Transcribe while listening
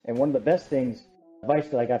And one of the best advice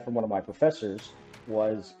that I got from one of my professors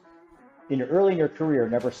was, early in your career,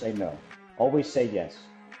 never say no. Always say yes.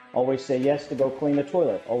 Always say yes to go clean the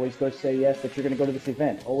toilet. Always go say yes that you're going to go to this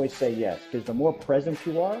event. Always say yes, because the more present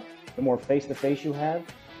you are, the more face-to-face you have,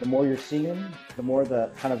 the more you're seen, the more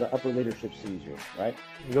the upper leadership sees you, right?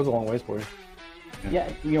 It goes a long ways for you. Yeah,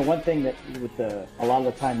 one thing that with a lot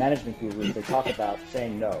of the time management gurus, they talk about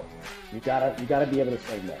saying no. You gotta be able to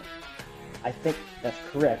say no. I think that's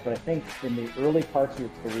correct, but I think in the early parts of your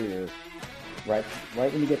career, right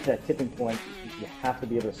when you get to that tipping point, you have to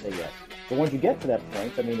be able to say yes. But once you get to that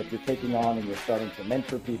point, I mean, if you're taking on and you're starting to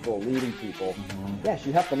mentor people, leading people, yes,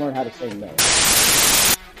 you have to learn how to say no.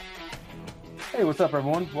 Hey, what's up,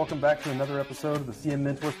 everyone? Welcome back to another episode of the CM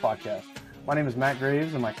Mentors Podcast. My name is Matt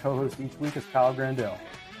Graves, and my co-host each week is Kyle Grandell.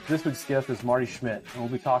 This week's guest is Marty Schmidt, and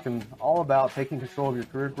we'll be talking all about taking control of your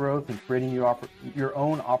career growth and creating your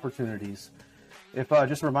own opportunities. If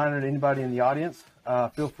just a reminder to anybody in the audience,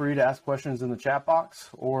 feel free to ask questions in the chat box,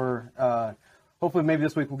 or hopefully maybe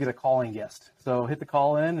this week we'll get a call-in guest. So hit the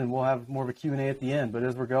call-in, and we'll have more of a Q&A at the end. But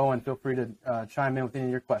as we're going, feel free to chime in with any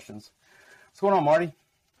of your questions. What's going on, Marty?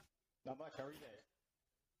 Not much. How are you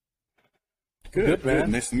guys? Good, man.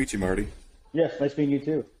 Nice to meet you, Marty. Yes, nice meeting you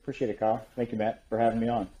too. Appreciate it, Kyle. Thank you, Matt, for having me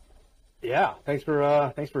on. Yeah, thanks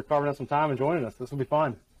for carving out some time and joining us. This will be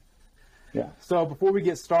fun. Yeah. So before we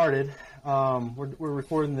get started, we're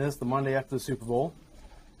recording this the Monday after the Super Bowl.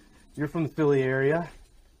 You're from the Philly area.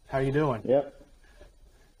 How are you doing? Yep.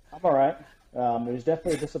 I'm all right. It was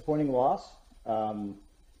definitely a disappointing loss,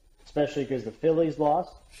 especially because the Phillies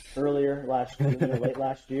lost earlier late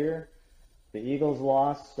last year. The Eagles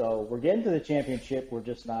lost, so we're getting to the championship. We're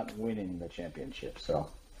just not winning the championship, so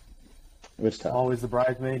it was tough. Always the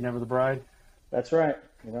bridesmaid, never the bride. That's right.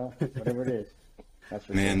 Whatever it is. That's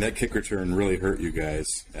for Man, sure. that kick return really hurt you guys.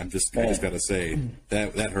 I just got to say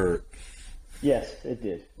that hurt. Yes, it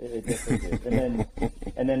did. It definitely did.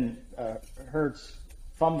 And then Hurts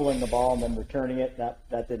fumbling the ball and then returning it. That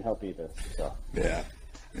didn't help either. So Yeah,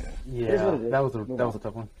 It is what it is. that was a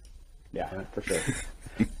tough one. yeah, for sure.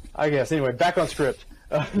 I guess. Anyway, back on script.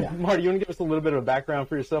 Yeah. Marty, you want to give us a little bit of a background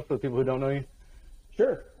for yourself for the people who don't know you?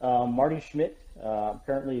 Sure. Marty Schmidt. I'm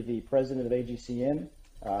currently the president of AGCM.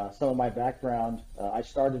 Some of my background, I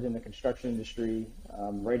started in the construction industry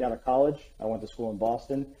right out of college. I went to school in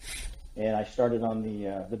Boston, and I started on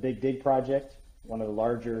the Big Dig project, one of the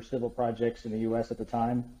larger civil projects in the U.S. at the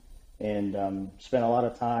time, and spent a lot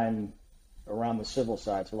of time around the civil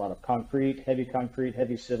side, so a lot of concrete,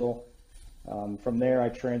 heavy civil. From there, I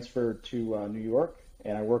transferred to New York,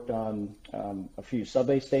 and I worked on a few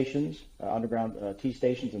subway stations, underground T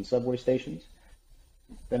stations and subway stations.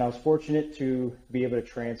 Then I was fortunate to be able to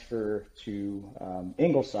transfer to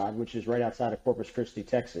Ingleside, which is right outside of Corpus Christi,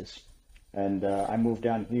 Texas. And I moved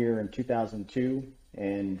down here in 2002,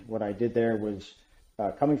 and what I did there was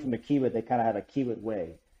coming from the Kiewit, they kind of had a Kiewit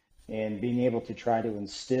way, and being able to try to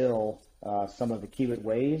instill some of the Kiewit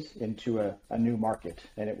ways into a new market.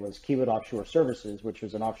 And it was Kiewit Offshore Services, which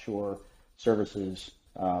was an offshore services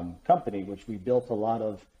company, which we built a lot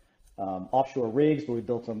of offshore rigs, but we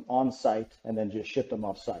built them on site and then just shipped them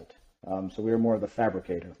off site. So we were more of the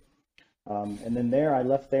fabricator. And then I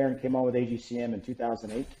left there and came on with AGCM in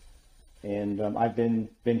 2008. And I've been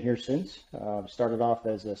here since. Started off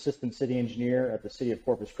as assistant city engineer at the city of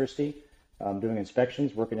Corpus Christi, doing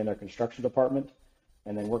inspections, working in their construction department,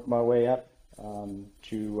 and then worked my way up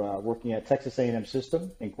to working at Texas A&M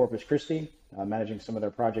System in Corpus Christi, managing some of their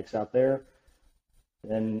projects out there.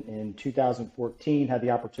 Then in 2014, had the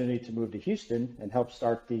opportunity to move to Houston and help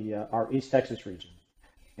start our East Texas region.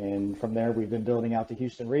 And from there, we've been building out the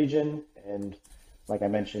Houston region. And like I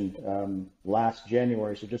mentioned, last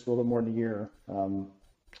January, so just a little bit more than a year,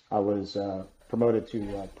 I was promoted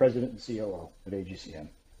to president and COO at AGCM.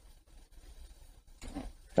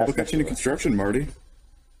 What got you into construction, Marty?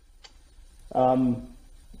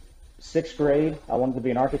 Sixth grade, I wanted to be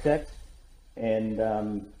an architect, and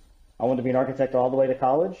I wanted to be an architect all the way to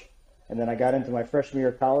college. And then I got into my freshman year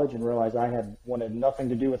of college and realized I wanted nothing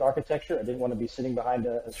to do with architecture. I didn't want to be sitting behind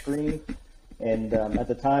a screen. And at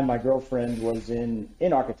the time, my girlfriend was in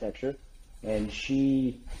architecture, and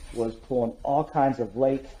she was pulling all kinds of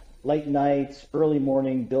late nights, early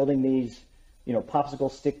morning, building these, popsicle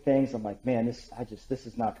stick things. I'm like, man, this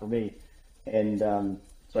is not for me. And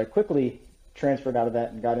so I quickly transferred out of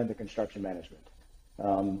that and got into construction management.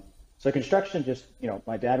 So construction, just,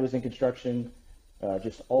 my dad was in construction,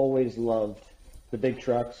 just always loved the big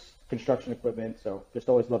trucks, construction equipment, so just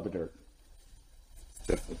always loved the dirt.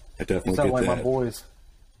 I definitely Sound get like that. my boys.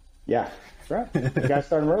 Yeah, that's right. You got to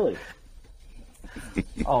start them early.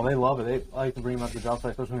 Oh, they love it. I like to bring them out to the job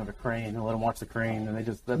site, especially when we have a crane, and let them watch the crane, and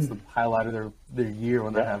that's the highlight of their year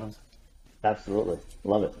when that happens. Absolutely.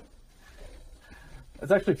 Love it.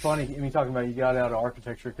 It's actually funny, I mean, talking about you got out of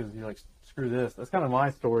architecture because you're like, screw this. That's kind of my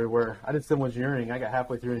story where I did civil engineering. I got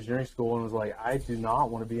halfway through engineering school and was like, I do not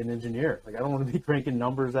want to be an engineer. Like, I don't want to be cranking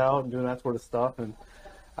numbers out and doing that sort of stuff. And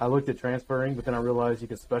I looked at transferring, but then I realized you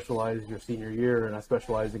could specialize your senior year, and I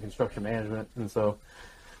specialized in construction management. And so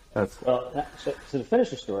that's... Well, so to finish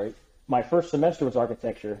the story, my first semester was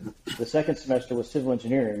architecture. The second semester was civil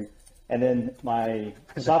engineering. And then my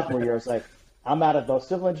sophomore year, I was like, I'm out of both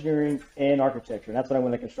civil engineering and architecture. And that's when I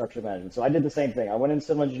went to construction management. So I did the same thing. I went into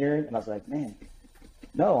civil engineering, and I was like, man,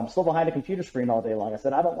 no, I'm still behind a computer screen all day long. I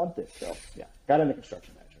said, I don't want this. So, yeah, got into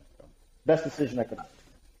construction management. So, best decision I could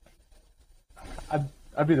make.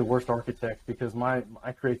 I'd be the worst architect because my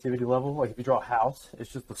creativity level, like if you draw a house,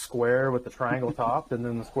 it's just the square with the triangle top and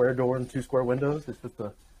then the square door and 2 square windows. It's just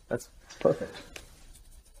that's perfect.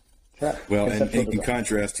 Well, and in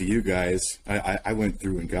contrast to you guys, I went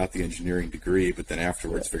through and got the engineering degree, but then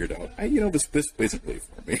afterwards figured out, this isn't really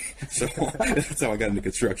for me. So that's how I got into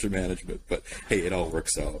construction management. But hey, it all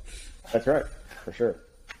works out. That's right, for sure.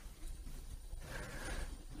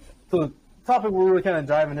 So the topic we're really kind of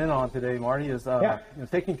diving in on today, Marty, is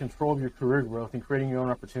taking control of your career growth and creating your own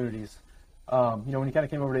opportunities. When you kind of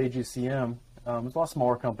came over to AGCM, it was a lot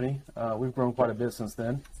smaller company. We've grown quite a bit since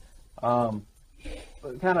then.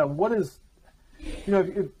 Kind of what is,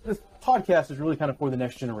 this podcast is really kind of for the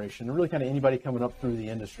next generation, and really kind of anybody coming up through the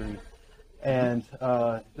industry. And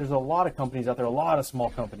there's a lot of companies out there, a lot of small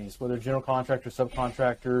companies, whether general contractors,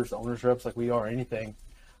 subcontractors, owners reps like we are, anything.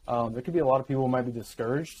 There could be a lot of people who might be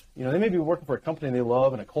discouraged. They may be working for a company they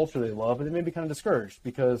love and a culture they love, but they may be kind of discouraged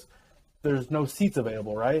because there's no seats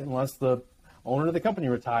available, right? Unless the owner of the company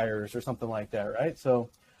retires or something like that, right? So,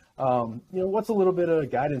 what's a little bit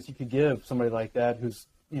of guidance you could give somebody like that who's,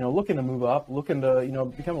 looking to move up, looking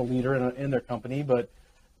to, become a leader in their company, but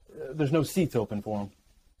there's no seats open for them?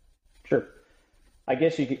 Sure. I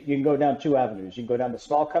guess you can go down 2 avenues. You can go down the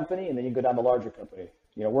small company, and then you can go down the larger company.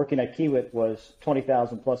 Working at Kiewit was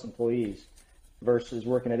 20,000 plus employees versus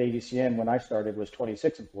working at AGCM when I started was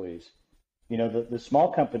 26 employees. The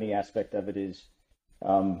small company aspect of it is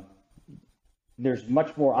there's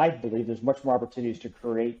much more, I believe, there's much more opportunities to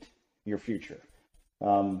create your future.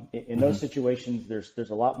 In those situations, there's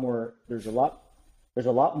a lot more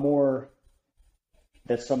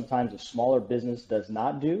that sometimes a smaller business does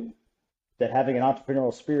not do, that having an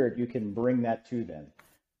entrepreneurial spirit, you can bring that to them,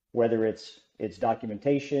 whether it's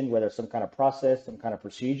documentation, whether it's some kind of process, some kind of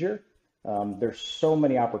procedure. There's so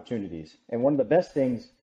many opportunities. And one of the best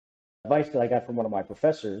advice that I got from one of my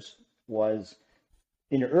professors was,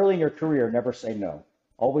 early in your career, never say no.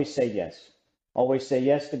 Always say yes. Always say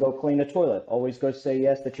yes to go clean the toilet. Always go say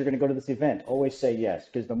yes that you're going to go to this event. Always say yes,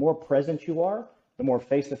 because the more present you are, the more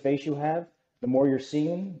face-to-face you have, the more you're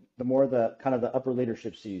seen, the more the kind of the upper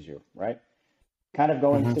leadership sees you, right? Kind of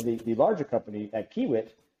going to the larger company at Kiewit,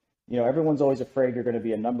 everyone's always afraid you're going to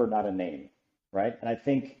be a number, not a name, right? And I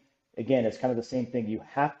think, again, it's kind of the same thing. You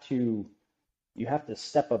have to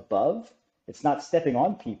step above. It's not stepping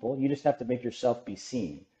on people. You just have to make yourself be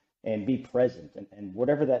seen and be present. And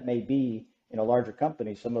whatever that may be in a larger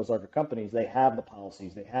company, some of those larger companies, they have the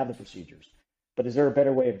policies, they have the procedures. But is there a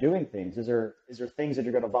better way of doing things? Is there things that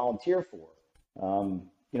you're going to volunteer for?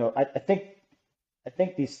 I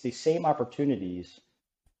think these same opportunities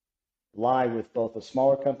lie with both a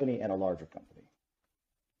smaller company and a larger company.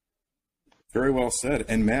 Very well said.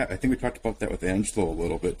 And Matt, I think we talked about that with Angelo a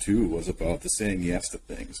little bit too, was about the saying yes to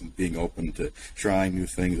things and being open to trying new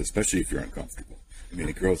things, especially if you're uncomfortable. I mean,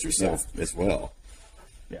 it grows yourself as well.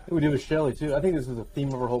 Yeah. We do with Shelly too. I think this is the theme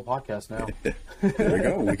of our whole podcast now. There we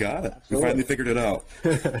go. We got it. We finally figured it out.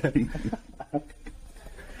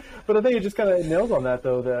 But I think it just kind of nails on that,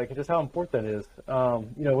 though, that just how important that is.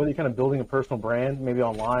 Whether you're kind of building a personal brand, maybe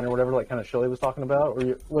online or whatever, like kind of Shelly was talking about,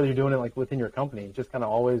 or whether you're doing it like within your company, just kind of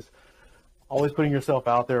always putting yourself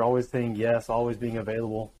out there, always saying yes, always being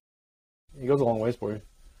available. It goes a long ways for you.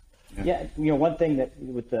 Yeah, one thing that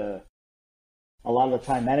with a lot of the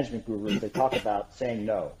time management gurus, they talk about saying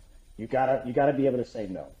no. You gotta be able to say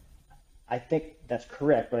no. I think that's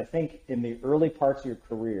correct, but I think in the early parts of your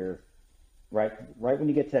career, right when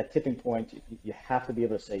you get to that tipping point, you have to be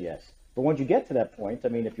able to say yes. But once you get to that point, I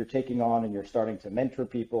mean, if you're taking on and you're starting to mentor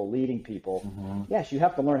people, leading people, yes, you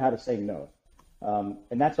have to learn how to say no.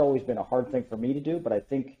 And that's always been a hard thing for me to do, but I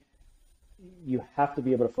think you have to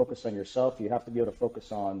be able to focus on yourself. You have to be able to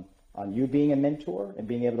focus on you being a mentor and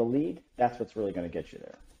being able to lead. That's what's really going to get you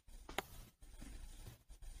there.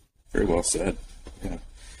 Very well said. Yeah.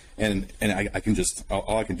 And I can just,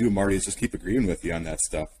 all I can do, Marty, is just keep agreeing with you on that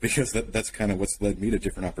stuff, because that's kind of what's led me to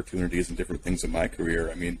different opportunities and different things in my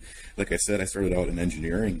career. I mean, like I said, I started out in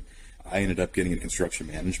engineering. I ended up getting into construction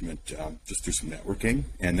management just through some networking,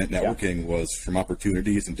 and that networking was from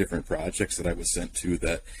opportunities and different projects that I was sent to,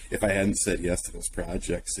 that if I hadn't said yes to those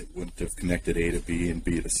projects, it wouldn't have connected A to B and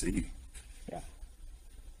B to C. Yeah,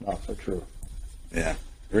 also true. Yeah,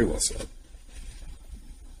 very well said.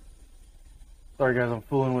 Sorry guys, I'm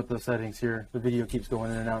fooling with the settings here. The video keeps going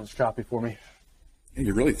in and out. It's choppy for me. Hey,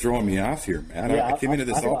 you're really throwing me off here, man. I came into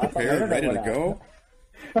this all prepared, ready to go.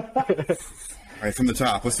 All right, from the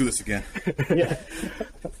top. Let's do this again. Yeah.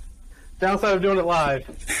 Downside of doing it live.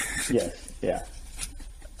 Yes. Yeah.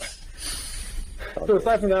 So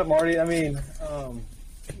aside from that, Marty, I mean,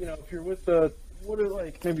 if you're with what are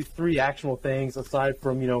like maybe 3 actionable things aside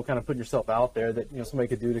from, kind of putting yourself out there that, somebody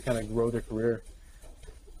could do to kind of grow their career?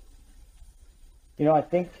 I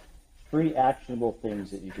think 3 actionable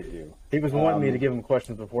things that you could do. He was wanting me to give him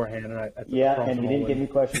questions beforehand, and I and he didn't give me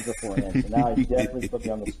questions beforehand, so now he definitely put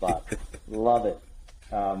me on the spot. Love it.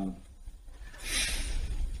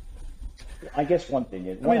 I guess one thing,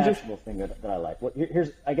 actionable thing that I like.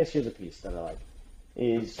 Here's a piece that I like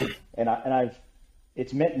is,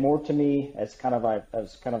 it's meant more to me as I've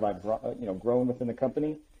grown within the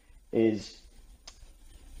company, is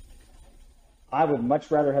I would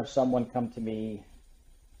much rather have someone come to me.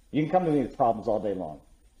 You can come to me with problems all day long,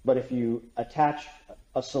 but if you attach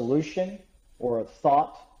a solution or a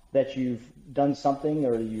thought that you've done something,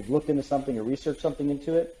 or you've looked into something or researched something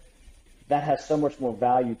into it, that has so much more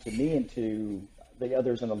value to me and to the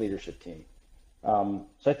others on the leadership team. So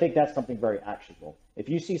I think that's something very actionable. If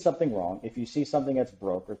you see something wrong, if you see something that's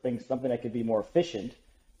broke, or something that could be more efficient,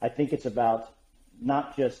 I think it's about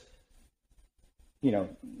not just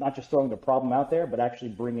throwing the problem out there, but actually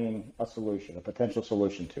bringing a solution, a potential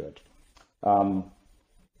solution to it.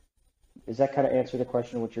 Does that kind of answer the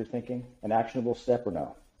question of what you're thinking? An actionable step or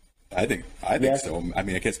no? I think so. I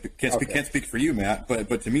mean, I can't speak for you, Matt,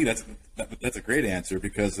 but to me that's a great answer,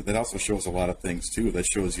 because that also shows a lot of things too. That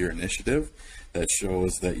shows your initiative, that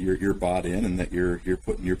shows that you're bought in, and that you're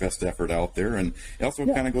putting your best effort out there. And it also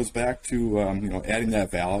kind of goes back to adding that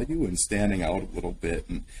value and standing out a little bit,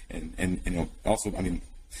 and also, I mean,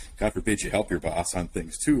 God forbid you help your boss on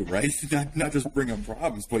things too, right? Not just bring up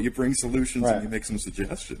problems, but you bring solutions, right, and you make some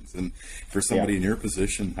suggestions. And for somebody in your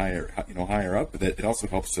position, higher up, that it also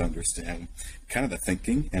helps to understand kind of the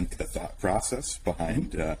thinking and the thought process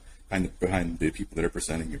behind the people that are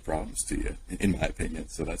presenting your problems to you, in my opinion.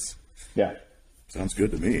 So sounds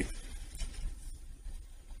good to me.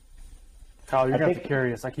 Kyle, you're going to have to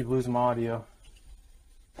carry us. I keep losing my audio.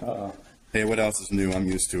 Uh-oh. Hey, what else is new? I'm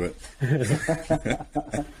used to it.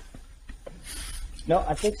 No,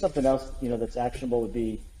 I think something else, that's actionable would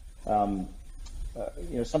be,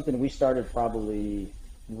 something we started probably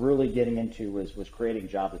really getting into was creating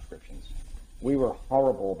job descriptions. We were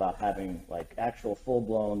horrible about having like actual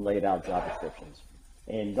full-blown laid out job descriptions,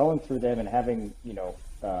 and going through them and having,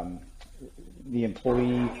 the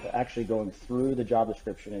employee actually going through the job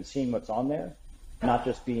description and seeing what's on there, not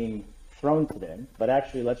just being thrown to them, but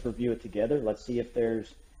actually let's review it together. Let's see if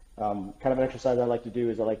there's kind of an exercise I like to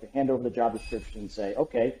do is I like to hand over the job description and say,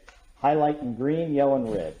 okay, highlight in green, yellow,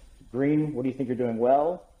 and red. Green, what do you think you're doing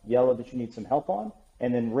well? Yellow, that you need some help on.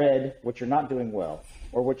 And then red, what you're not doing well,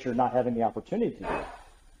 or what you're not having the opportunity to do.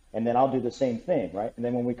 And then I'll do the same thing, right? And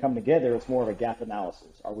then when we come together, it's more of a gap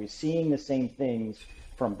analysis. Are we seeing the same things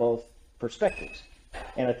from both perspectives?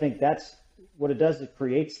 And I think that's what it does. It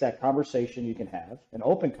creates that conversation you can have, an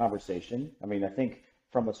open conversation. I mean, I think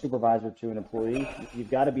from a supervisor to an employee,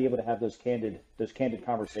 you've got to be able to have those candid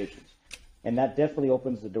conversations. And that definitely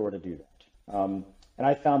opens the door to do that. And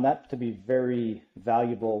I found that to be very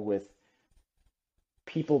valuable with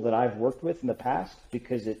people that I've worked with in the past,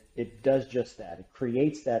 because it does just that. It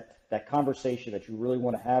creates that conversation that you really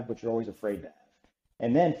want to have, but you're always afraid to have.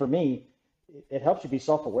 And then for me, it helps you be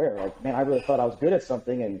self-aware. Like, man, I really thought I was good at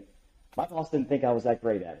something, and my boss didn't think I was that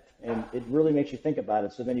great at it. And it really makes you think about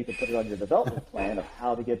it, so then you can put it on your development plan of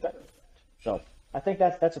how to get better at that. So I think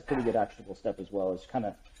that's a pretty good actionable step as well, is kind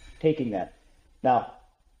of taking that. Now,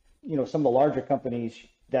 some of the larger companies,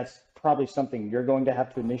 that's probably something you're going to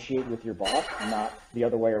have to initiate with your boss, not the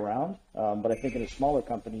other way around. But I think in a smaller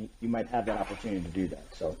company, you might have that opportunity to do that.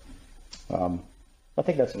 So I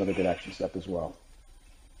think that's another good action step as well.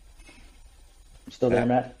 Still there,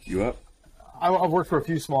 Matt? You up? I've worked for a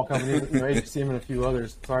few small companies, AGCM and a few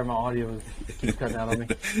others. Sorry, my audio keeps cutting out on me.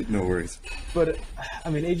 No worries. But,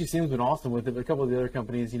 I mean, AGCM's been awesome with it, but a couple of the other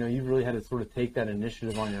companies, you've really had to sort of take that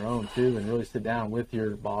initiative on your own, too, and really sit down with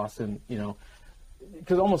your boss and,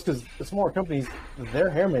 because the smaller companies, their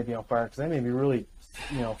hair may be on fire because they may be really,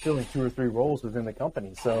 filling 2 or 3 roles within the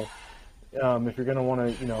company. So if you're going to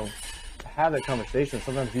want to, have that conversation,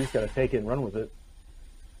 sometimes you just got to take it and run with it.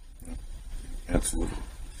 Absolutely.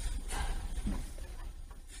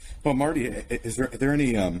 Well, Marty, are there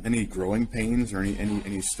any growing pains or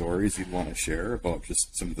any stories you'd want to share about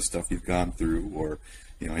just some of the stuff you've gone through, or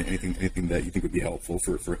anything that you think would be helpful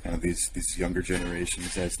for kind of these younger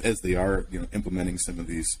generations as they are implementing some of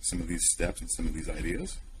these steps and some of these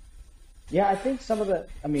ideas? Yeah, I think some of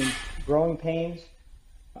growing pains,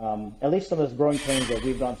 at least some of those growing pains that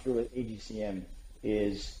we've gone through at AGCM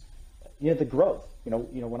is the growth.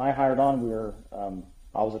 When I hired on,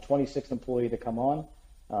 I was a 26th employee to come on.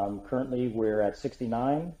 Currently, we're at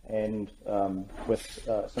 69, and with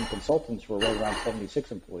some consultants, we're right around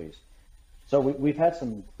 76 employees. So we've had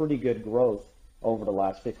some pretty good growth over the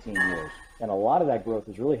last 15 years, and a lot of that growth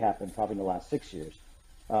has really happened probably in the last 6 years.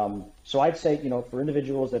 So I'd say, for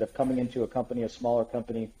individuals that have coming into a company, a smaller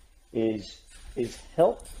company, is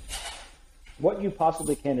help. What you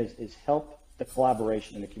possibly can is help the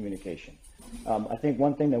collaboration and the communication. I think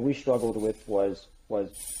one thing that we struggled with was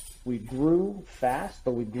we grew fast,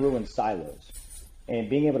 but we grew in silos. And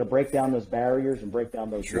being able to break down those barriers and break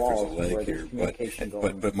down those walls where there's communication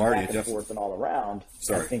going but Marty, back and forth and all around,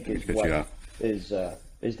 I think is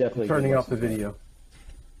definitely turning off the video.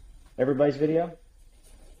 Everybody's video?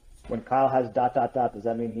 When Kyle has ... does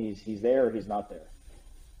that mean he's there or he's not there?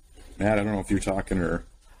 Matt, I don't know if you're talking or...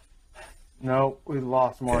 No, we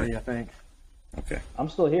lost Marty, okay. I think. Okay. I'm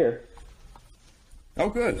still here. Oh,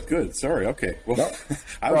 good. Sorry. Okay. Well, nope.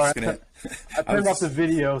 I turned off the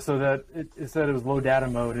video so that it said it was low data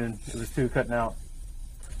mode and it was cutting out.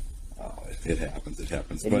 Oh, it happens.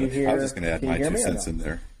 But I was just going to add my 2 cents in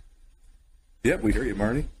there. Yep, we hear you,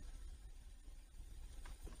 Marty.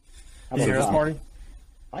 Can you hear us, Marty?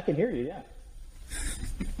 I can hear you, yeah.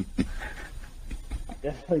 I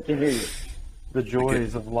definitely can hear you. The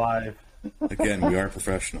joys of live. Again, we are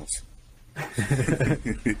professionals.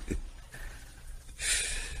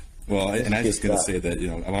 Well, and I was just going to say that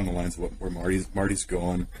along the lines of where Marty's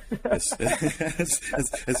going, as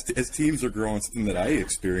teams are growing, something that I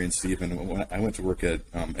experienced even when I went to work at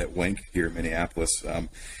Wenck here in Minneapolis. I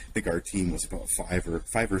think our team was about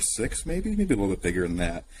five or six, maybe a little bit bigger than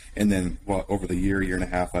that. And then over the year and a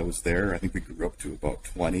half I was there, I think we grew up to about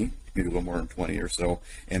 20, maybe a little more than 20 or so.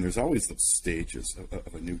 And there's always those stages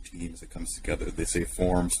of a new team as it comes together. They say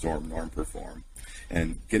form, storm, norm, perform.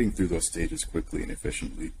 And getting through those stages quickly and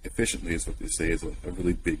efficiently is what they say is a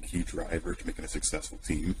really big key driver to making a successful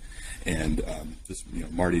team. And just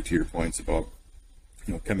Marty, to your points about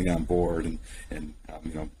coming on board and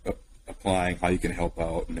applying how you can help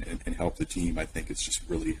out and help the team, I think it's just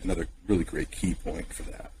another really great key point for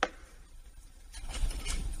that.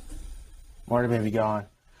 Marty may be gone.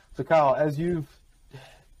 So Kyle, as you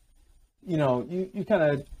kind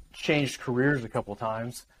of changed careers a couple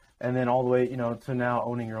times. And then all the way, to now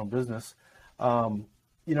owning your own business. What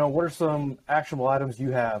are some actionable items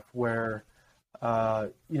you have where,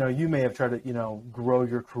 you may have tried to, grow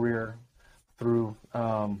your career through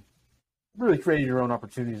really creating your own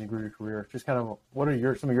opportunities and grow your career? Just kind of, what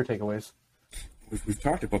are some of your takeaways? We've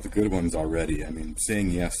talked about the good ones already. I mean,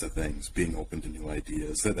 saying yes to things, being open to new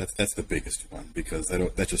ideas, that's the biggest one, because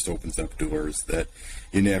that just opens up doors that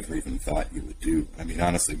you never even thought you would do. I mean,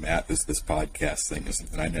 honestly, Matt, this podcast thing is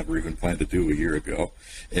something I never even planned to do a year ago.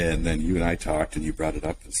 And then you and I talked and you brought it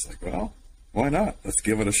up. It's like, well, why not? Let's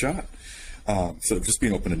give it a shot. So just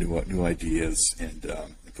being open to new ideas and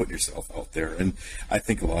putting yourself out there. And I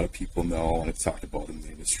think a lot of people know, and it's talked about in the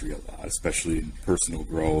industry a lot, especially in personal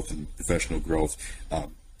growth and professional growth, to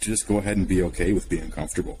just go ahead and be okay with being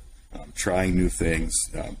comfortable, trying new things,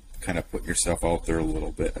 kind of putting yourself out there a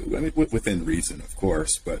little bit. I mean, within reason, of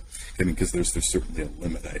course, but I mean, because there's certainly a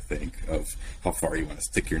limit, I think, of how far you want to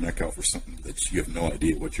stick your neck out for something that you have no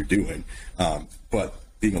idea what you're doing. But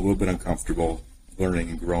being a little bit uncomfortable, learning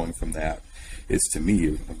and growing from that is, to me,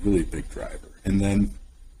 a really big driver. And then,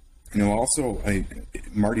 also,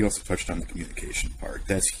 Marty also touched on the communication part.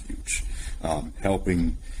 That's huge.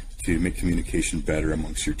 Helping to make communication better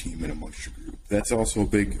amongst your team and amongst your group. That's also a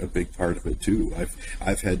big part of it too.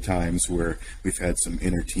 I've had times where we've had some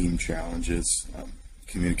inter-team challenges,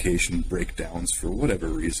 communication breakdowns for whatever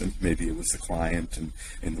reason. Maybe it was the client and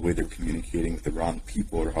the way they're communicating with the wrong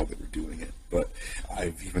people or how they were doing it. But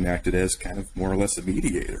I've even acted as kind of more or less a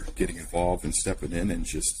mediator, getting involved and stepping in and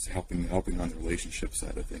just helping on the relationship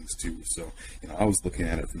side of things too. So, I was looking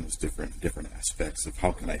at it from those different aspects of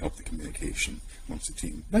how can I help the communication amongst the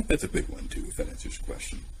team. That's a big one too, if that answers your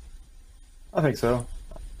question. I think so.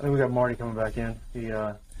 I think we got Marty coming back in.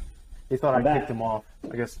 He thought I kicked him off.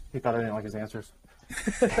 I guess he thought I didn't like his answers.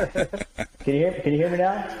 Can you hear me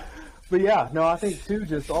now? But yeah, no, I think too,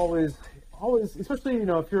 just always, especially,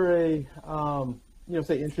 if you're a,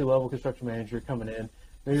 say entry level construction manager coming in,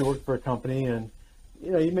 maybe you work for a company and,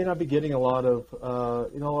 you may not be getting a lot of, a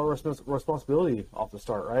lot of responsibility off the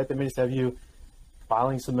start, right? They may just have you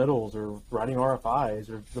filing submittals or writing RFIs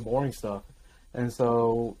or the boring stuff. And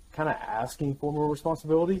so kind of asking for more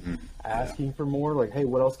responsibility, asking for more, like, hey,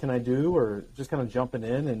 what else can I do? Or just kind of jumping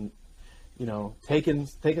in and, taking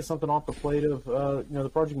something off the plate of, the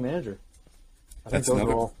project manager. That's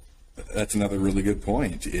another really good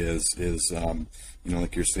point is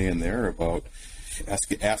like you're saying there about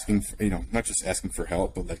asking for, not just asking for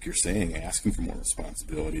help, but like you're saying, asking for more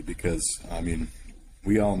responsibility, because,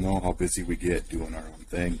 we all know how busy we get doing our own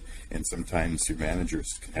thing, and sometimes your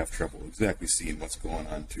managers can have trouble exactly seeing what's going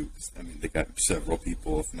on too. They got several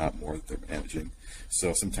people, if not more, that they're managing.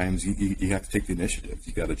 So sometimes you have to take the initiative.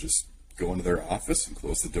 You got to just go into their office and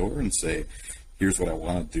close the door and say, here's what I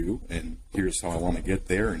want to do, and here's how I want to get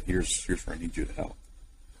there, and here's where I need you to help.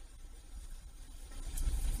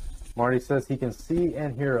 Marty says he can see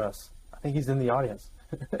and hear us. I think he's in the audience.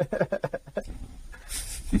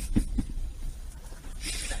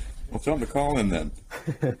 Well, tell him to call in then.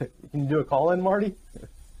 Can you do a call in, Marty?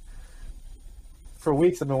 For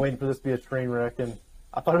weeks I've been waiting for this to be a train wreck, and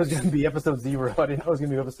I thought it was going to be episode 0. I didn't know it was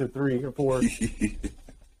going to be episode 3 or 4.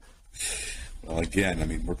 Well,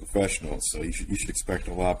 again, we're professionals, so you should expect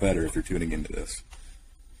a lot better if you're tuning into this.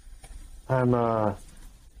 I'm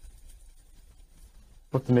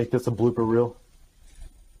what to make this a blooper reel.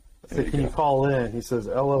 I said, can you call in? He says,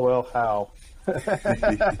 LOL, how?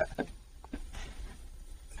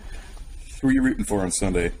 Who are you rooting for on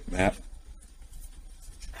Sunday, Matt?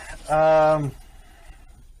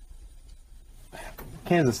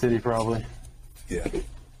 Kansas City, probably. Yeah.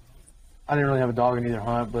 I didn't really have a dog in either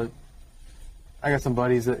hunt, but I got some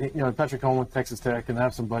buddies that, Patrick Home went to Texas Tech, and I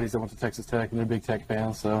have some buddies that went to Texas Tech, and they're big Tech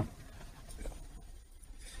fans, so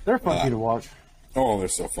they're fun to watch. Oh, they're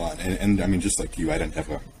so fun. And just like you, I didn't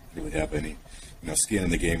really have any, skin in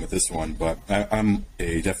the game with this one, but I'm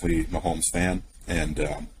definitely Mahomes fan. And,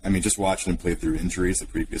 just watching him play through injuries the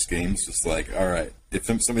previous games, just like, all right, if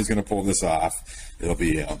somebody's going to pull this off, it'll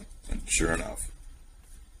be him. And sure enough.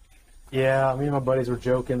 Yeah, me and my buddies were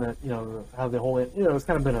joking that, how the whole, it's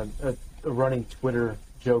kind of been a running Twitter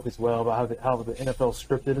joke as well about how the NFL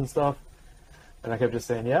scripted and stuff. And I kept just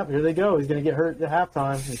saying, yeah, here they go. He's going to get hurt at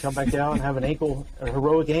halftime and come back out and have a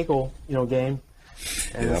heroic ankle, game.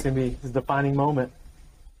 And it's going to be his defining moment.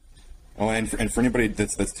 Well, and for anybody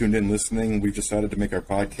that's tuned in listening, we've decided to make our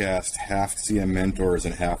podcast half CM Mentors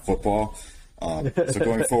and half football. So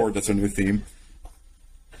going forward, that's our new theme.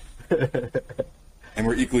 And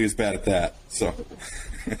we're equally as bad at that. So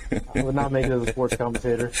I would not make it as a sports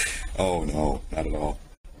commentator. Oh, no, not at all.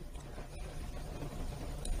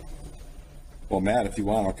 Well, Matt, if you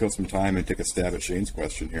want, I'll kill some time and take a stab at Shane's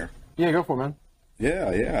question here. Yeah, go for it, man.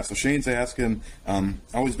 Yeah. So Shane's asking,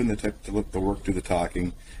 always been the type to work through the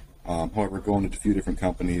talking. However, going into a few different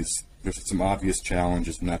companies, there's some obvious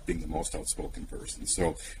challenges in not being the most outspoken person.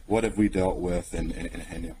 So what have we dealt with, and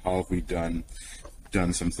how have we done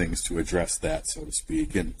some things to address that, so to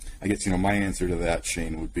speak? And I guess, my answer to that,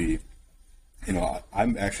 Shane, would be,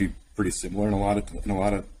 I'm actually pretty similar in a lot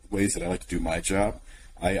of ways that I like to do my job.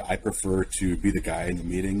 I prefer to be the guy in the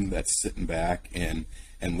meeting that's sitting back and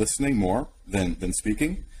listening more than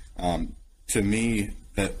speaking. To me,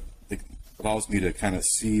 that allows me to kind of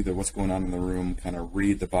see what's going on in the room, kind of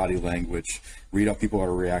read the body language, read how people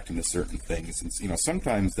are reacting to certain things. And,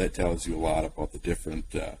 sometimes that tells you a lot about the different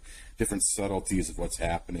subtleties of what's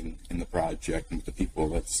happening in the project and with the people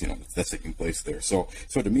that's taking place there. So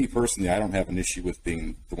to me personally, I don't have an issue with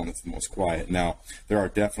being the one that's the most quiet. Now, there are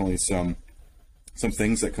definitely some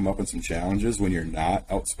things that come up and some challenges when you're not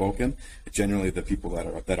outspoken. Generally, the people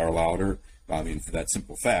that are louder, for that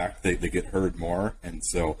simple fact, they get heard more, and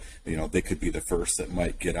so they could be the first that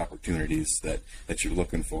might get opportunities that you're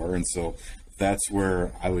looking for. And so that's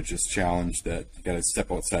where I would just challenge that you got to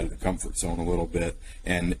step outside of the comfort zone a little bit.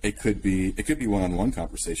 And it could be one-on-one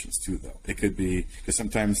conversations too, though. It could be because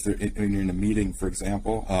sometimes when you're in a meeting, for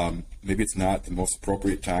example, maybe it's not the most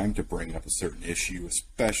appropriate time to bring up a certain issue,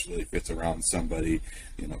 especially if it's around somebody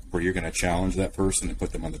where you're going to challenge that person and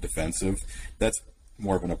put them on the defensive. That's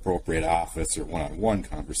more of an appropriate office or one-on-one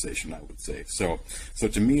conversation, I would say. So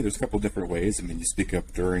to me, there's a couple different ways. You speak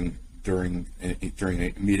up during a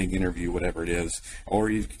meeting, interview, whatever it is, or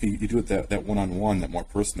you do it that one-on-one, that more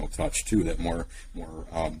personal touch too, that more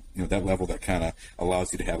that level that kind of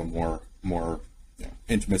allows you to have a more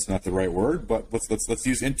intimate's not the right word, but let's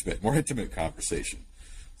use more intimate conversation.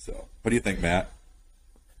 So, what do you think, Matt?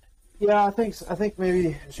 Yeah, I think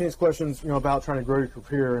maybe Shane's questions, about trying to grow your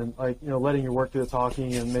career and letting your work do the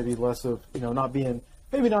talking, and maybe less of not being,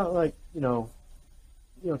 maybe not like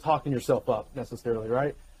talking yourself up necessarily,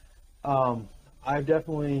 right? I've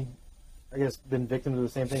definitely, I guess, been victim to the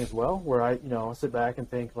same thing as well, where I sit back and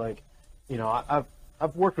think like,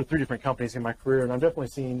 I've worked with 3 different companies in my career, and I've definitely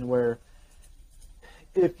seen where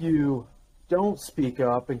if you don't speak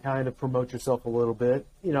up and kind of promote yourself a little bit,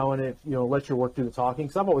 and if let your work do the talking,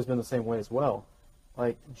 because I've always been the same way as well.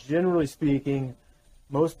 Like, generally speaking,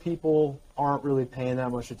 most people aren't really paying that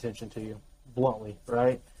much attention to you, bluntly,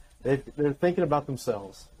 right? They're thinking about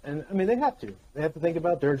themselves, and I mean they have to. They have to think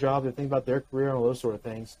about their job, they think about their career, and all those sort of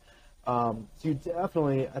things. So you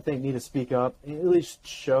definitely, I think, need to speak up and at least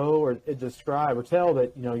show or describe or tell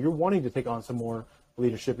that you're wanting to take on some more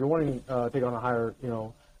leadership. You're wanting to take on a higher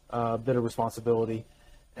bit of responsibility,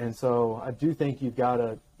 and so I do think you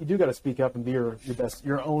do got to speak up and be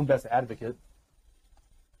your own best advocate.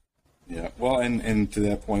 Yeah, well, and to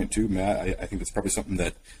that point too, Matt, I think that's probably something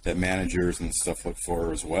that managers and stuff look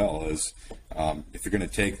for as well. Is if you're going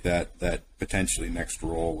to take that potentially next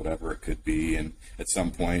role, whatever it could be, and at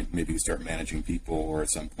some point maybe you start managing people, or at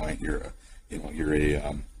some point you're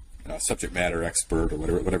a subject matter expert, or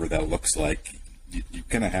whatever that looks like. You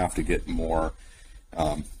kind of have to get more,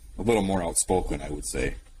 a little more outspoken, I would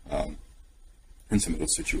say, in some of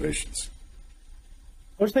those situations.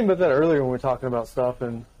 I was thinking about that earlier when we were talking about stuff,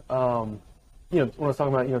 and when I was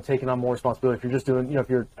talking about taking on more responsibility. If you're just doing, if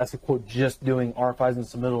you're, as a quote, just doing RFIs and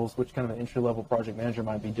submittals, which kind of an entry level project manager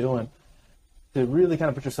might be doing, to really kind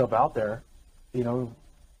of put yourself out there,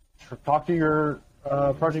 talk to your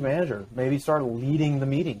project manager. Maybe start leading the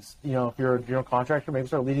meetings. If you're a general contractor, maybe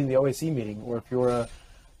start leading the OAC meeting, or if you're a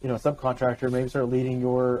subcontractor, maybe start leading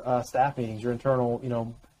your staff meetings, your internal,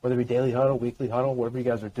 whether it be daily huddle, weekly huddle, whatever you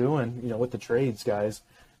guys are doing, with the trades guys.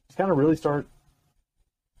 Just kind of really start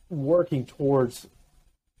working towards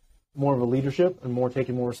more of a leadership and more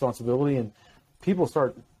taking more responsibility, and people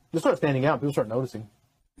start standing out. People start noticing.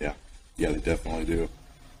 Yeah, they definitely do.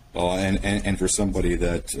 Well, and for somebody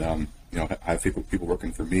that I have people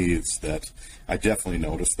working for me, it's that I definitely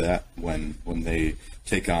notice that when they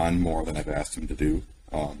take on more than I've asked them to do,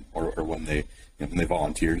 or when they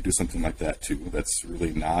volunteer to do something like that too. That's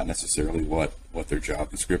really not necessarily what their job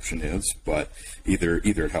description is, but either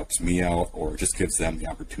it helps me out or just gives them the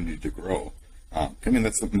opportunity to grow. I mean,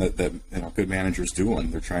 that's something that good managers do,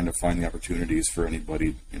 and they're trying to find the opportunities for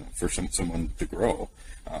anybody, for someone to grow,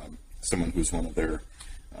 someone who's one of their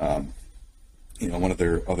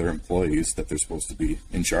other employees that they're supposed to be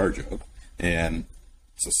in charge of. And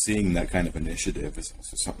so seeing that kind of initiative is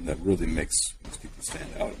also something that really makes people stand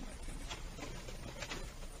out, in my opinion.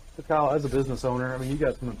 So Kyle, as a business owner, I mean, you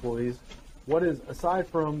got some employees. What is, aside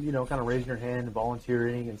from, kind of raising your hand and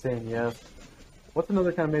volunteering and saying yes, what's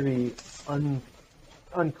another kind of maybe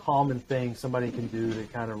uncommon thing somebody can do to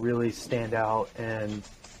kind of really stand out and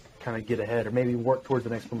kind of get ahead, or maybe work towards the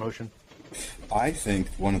next promotion? I think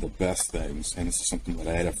one of the best things, and this is something that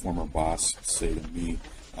I had a former boss say to me,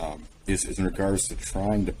 is in regards to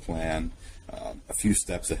trying to plan a few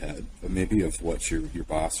steps ahead, maybe of what your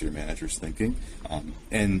boss or your manager is thinking.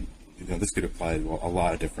 And this could apply to a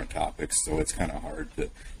lot of different topics, so it's kind of hard to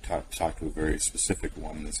talk to a very specific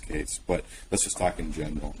one in this case. But let's just talk in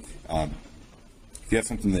general. If you have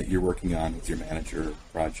something that you're working on with your manager,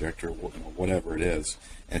 project, or whatever it is,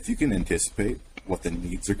 and if you can anticipate what the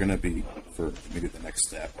needs are going to be for maybe the next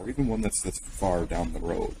step, or even one that's far down the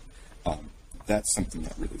road, that's something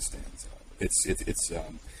that really stands out.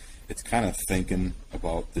 It's kind of thinking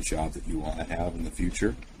about the job that you want to have in the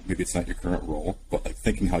future. Maybe it's not your current role, but like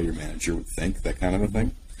thinking how your manager would think, that kind of a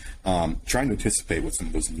thing. Trying to anticipate what some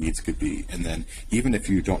of those needs could be, and then even if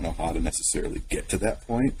you don't know how to necessarily get to that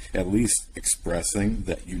point, at least expressing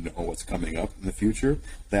that you know what's coming up in the future,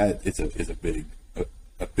 that is a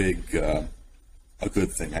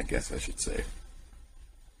good thing, I guess I should say.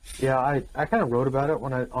 Yeah, I kind of wrote about it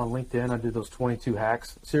when on LinkedIn. I did those 22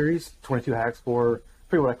 hacks series, 22 hacks for, I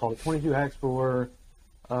forget what I called it, 22 hacks for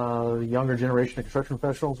younger generation of construction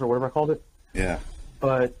professionals, or whatever I called it. Yeah.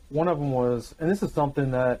 But one of them was, and this is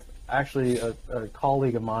something that actually a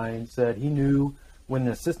colleague of mine said, he knew when an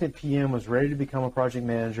assistant PM was ready to become a project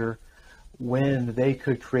manager, when they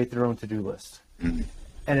could create their own to-do list. Mm-hmm.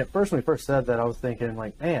 And at first, when we first said that, I was thinking,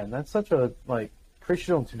 like, man, that's such a, create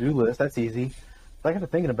your own to-do list, that's easy. But I got to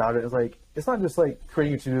thinking about it, it's not just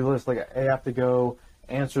creating a to-do list, I have to go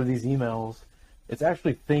answer these emails. It's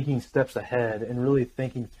actually thinking steps ahead and really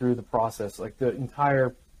thinking through the process, the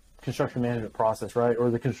entire construction management process, right? Or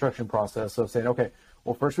the construction process of saying, okay,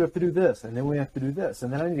 well, first we have to do this, and then we have to do this,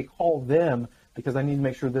 and then I need to call them because I need to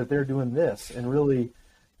make sure that they're doing this. And really,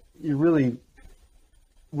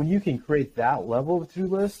 when you can create that level of to-do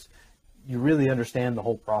list, you really understand the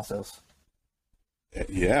whole process.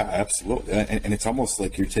 Yeah, absolutely. And it's almost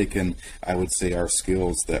like you're taking, I would say, our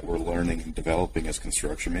skills that we're learning and developing as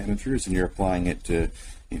construction managers, and you're applying it to,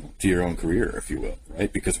 to your own career, if you will,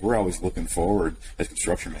 right? Because we're always looking forward as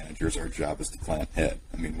construction managers. Our job is to plan ahead.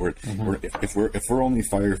 I mean, if we're only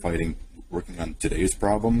firefighting, working on today's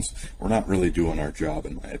problems, we're not really doing our job,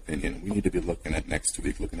 in my opinion. We need to be looking at next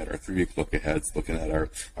week, looking at our 3-week look aheads, looking at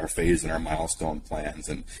our phase and our milestone plans,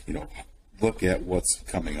 and look at what's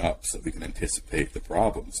coming up so we can anticipate the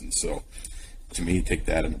problems. And so, to me, take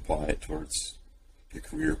that and apply it towards your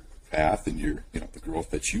career path and your the growth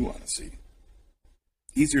that you want to see.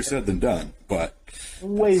 Easier said than done, but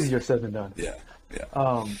way easier said than done. Yeah.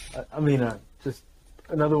 I mean, just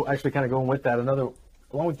another, actually kind of going with that,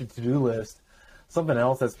 along with your to-do list, something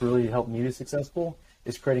else that's really helped me be successful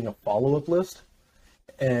is creating a follow-up list.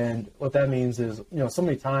 And what that means is, so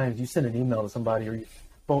many times you send an email to somebody or you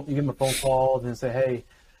give them a phone call and then say, hey,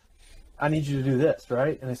 I need you to do this,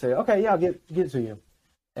 right? And they say, okay, yeah, I'll get it to you.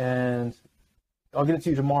 And I'll get it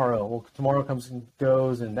to you tomorrow. Well, tomorrow comes and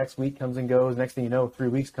goes, and next week comes and goes. Next thing you know, 3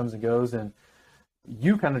 weeks comes and goes, and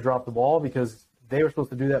you kind of drop the ball because they were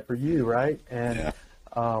supposed to do that for you, right? And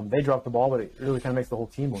they dropped the ball, but it really kind of makes the whole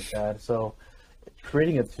team look bad. So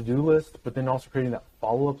creating a to-do list, but then also creating that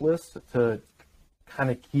follow-up list to kind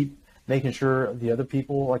of keep making sure the other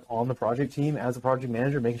people like on the project team as a project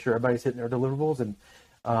manager, making sure everybody's hitting their deliverables and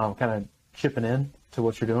kind of chipping in to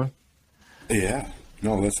what you're doing. Yeah.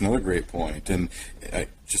 No, that's another great point. And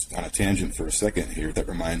just on a tangent for a second here, that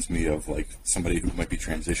reminds me of like somebody who might be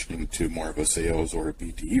transitioning to more of a sales or a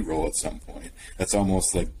BDE role at some point. That's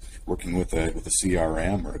almost like working with a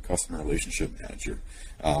CRM or a customer relationship manager,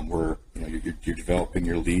 where you're developing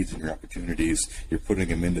your leads and your opportunities. You're putting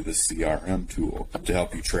them into the CRM tool to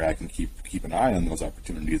help you track and keep an eye on those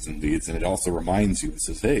opportunities and leads. And it also reminds you, it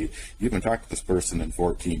says, hey, you haven't talked to this person in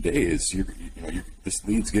 14 days. This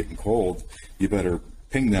lead's getting cold. You better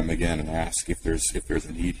ping them again and ask if there's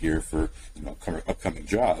a need here for upcoming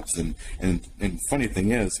jobs. And funny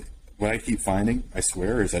thing is, what I keep finding, I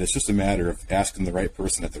swear, is that it's just a matter of asking the right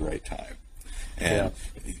person at the right time, and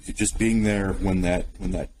just being there when that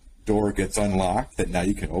door gets unlocked. That now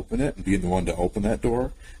you can open it and being the one to open that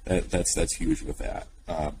door. That's huge with that.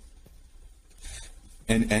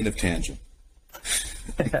 And end of tangent.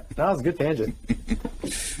 That was a good tangent.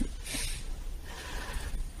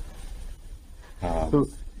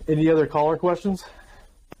 Any other caller questions?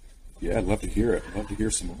 Yeah, I'd love to hear it. I'd love to hear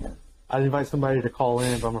some more. I'd invite somebody to call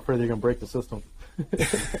in, but I'm afraid they're going to break the system.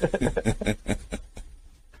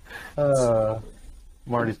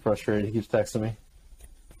 Marty's frustrated. He keeps texting me.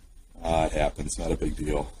 It happens. Not a big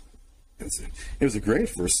deal. It was a great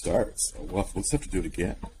first start. So we'll have to do it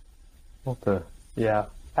again. We'll have to,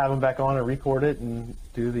 have him back on and record it and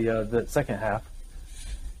do the second half.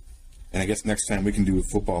 And I guess next time we can do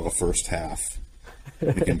football the first half.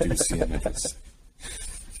 We can do CMS.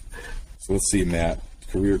 So let's see, Matt.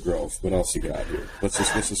 Career growth. What else you got here? Let's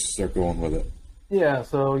just start going with it. Yeah.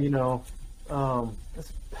 So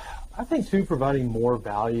I think too, providing more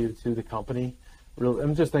value to the company.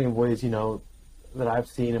 I'm just thinking of ways that I've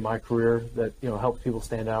seen in my career that helps people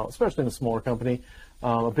stand out, especially in a smaller company.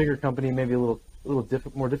 A bigger company maybe a little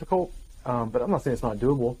more difficult, but I'm not saying it's not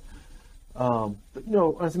doable. But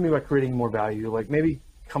I mean by creating more value, like maybe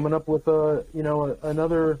coming up with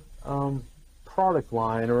another product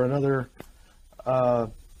line or another.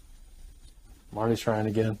 Marty's trying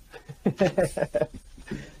again.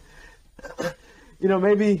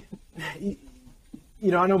 Maybe.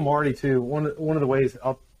 I know Marty too. One of the ways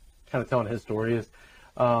I'll kind of telling his story is,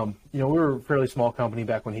 we were a fairly small company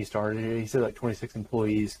back when he started. He said like 26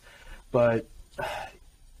 employees, but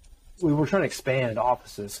we were trying to expand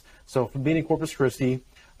offices. So from being in Corpus Christi,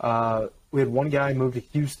 we had one guy move to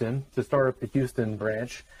Houston to start up the Houston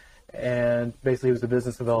branch, and basically he was the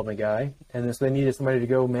business development guy, and so they needed somebody to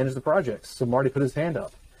go manage the projects. So Marty put his hand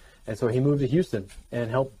up, and so he moved to Houston and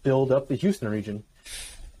helped build up the Houston region.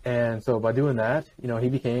 And so by doing that, he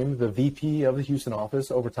became the VP of the Houston office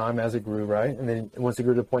over time as it grew, right? And then once it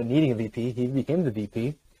grew to the point of needing a VP, he became the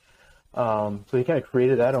VP. So he kind of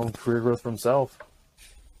created that own career growth for himself.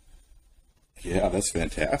 Yeah, that's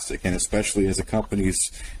fantastic, and especially as a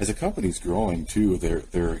company's growing too,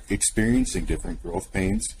 they're experiencing different growth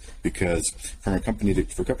pains, because for a company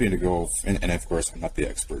to go, and of course I'm not the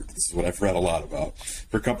expert. This is what I've read a lot about.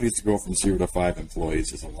 For companies to go from 0 to 5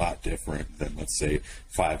 employees is a lot different than, let's say,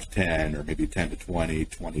 5 to 10, or maybe 10 to 20,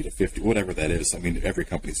 20 to 50, whatever that is. I mean, every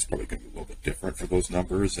company is probably going to be a little bit different for those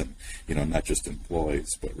numbers, and not just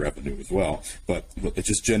employees but revenue as well. But it's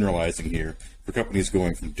just generalizing here. For companies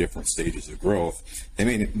going from different stages of growth, they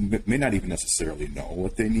may not even necessarily know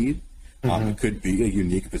what they need. It could be a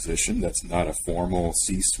unique position that's not a formal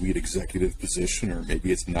C-suite executive position, or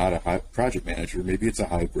maybe it's not a project manager. Maybe it's a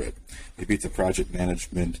hybrid. Maybe it's a project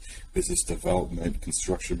management, business development,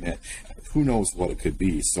 construction man. Who knows what it could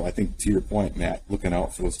be? So I think, to your point, Matt, looking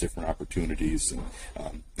out for those different opportunities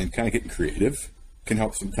and kind of getting creative can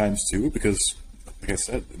help sometimes too, because, like I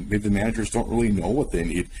said, maybe the managers don't really know what they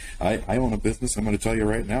need. I own a business. I'm going to tell you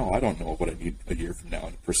right now, I don't know what I need a year from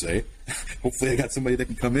now, per se. Hopefully I got somebody that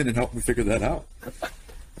can come in and help me figure that out.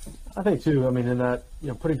 I think too, I mean, in that,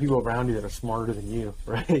 putting people around you that are smarter than you,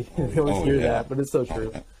 right? You always hear that, but it's so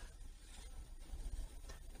true.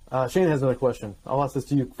 Shane has another question. I'll ask this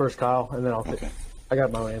to you first, Kyle, and then I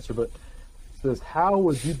got my own answer, but it says, how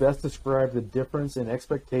would you best describe the difference in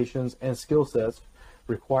expectations and skill sets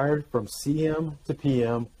required from CM to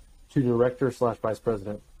PM to director/vice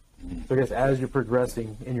president? So I guess as you're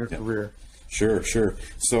progressing in your career. Sure.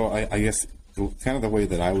 So I guess kind of the way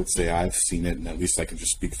that I would say I've seen it, and at least I can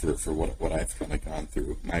just speak for what I've kind of gone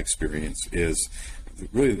through, my experience, is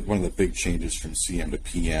really one of the big changes from CM to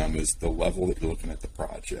PM is the level that you're looking at the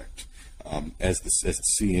project. As a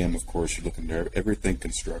CM, of course, you're looking at everything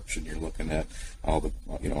construction. You're looking at all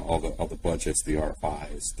the budgets, the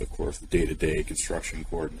RFIs, of course, the day-to-day construction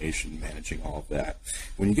coordination, managing all of that.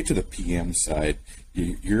 When you get to the PM side,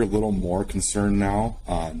 you're a little more concerned now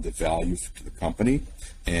on the value to the company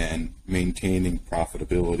and maintaining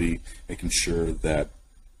profitability, making sure that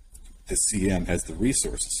the CM has the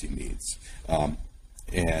resources he needs.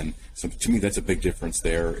 And so to me, that's a big difference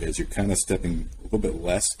there, is you're kind of stepping a little bit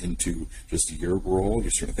less into just your role.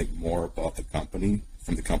 You're starting to think more about the company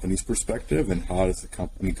from the company's perspective, and how does the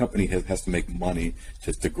company has to make money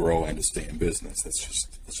to grow and to stay in business. That's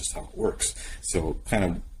just how it works. So kind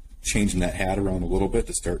of changing that hat around a little bit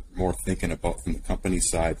to start more thinking about from the company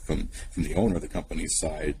side, from the owner of the company's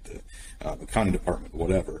side, the accounting department,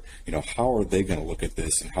 whatever. How are they going to look at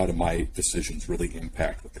this, and how do my decisions really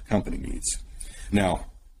impact what the company needs? Now,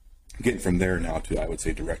 getting from there now to, I would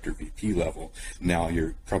say, director VP level, now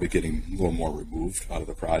you're probably getting a little more removed out of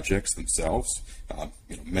the projects themselves.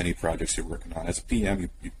 Many projects you're working on. As a PM,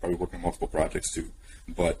 you probably work on multiple projects too.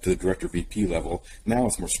 But to the director VP level, now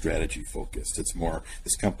it's more strategy focused. It's more,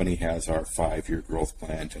 this company has our 5-year growth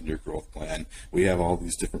plan, 10-year growth plan. We have all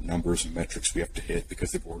these different numbers and metrics we have to hit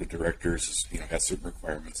because the board of directors has certain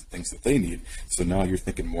requirements and things that they need. So now you're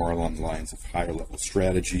thinking more along the lines of higher level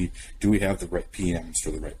strategy. Do we have the right PMs for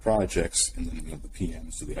the right projects? And then the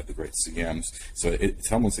PMs, do they have the right CMs? So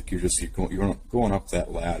it's almost like you're going up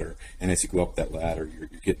that ladder. And as you go up that ladder, you're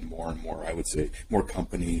getting more and more, I would say, more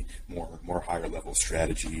company, more higher level strategy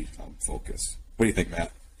focus. What do you think,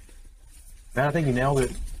 Matt? Man, I think you nailed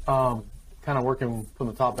it. Kind of working from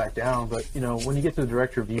the top back down, but when you get to the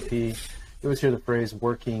director VP, you always hear the phrase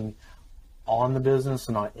 "working on the business"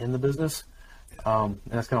 and not in the business. And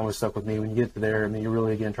that's kind of always stuck with me. When you get to there, I mean, you're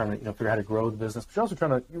really again trying to figure out how to grow the business, but you're also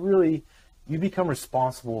trying to you become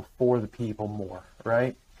responsible for the people more,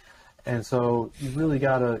 right? And so you really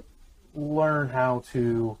got to learn how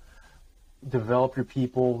to develop your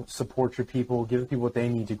people, support your people, give the people what they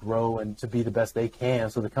need to grow and to be the best they can,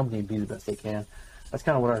 so the company be the best they can. That's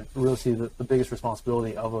kind of what I really see the biggest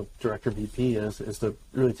responsibility of a director VP is to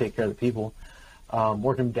really take care of the people.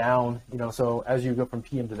 Working down, so as you go from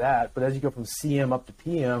PM to that, but as you go from CM up to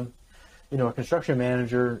PM, a construction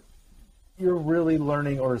manager, you're really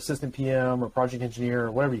learning, or assistant PM or project engineer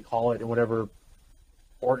or whatever you call it, and whatever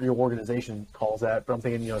your organization calls that. But I'm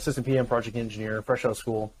thinking, assistant PM, project engineer, fresh out of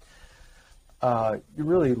school. You're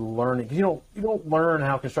really learning, because you don't learn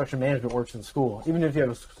how construction management works in school. Even if you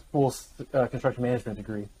have a school construction management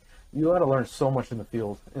degree, you got to learn so much in the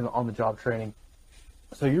field, on the job training.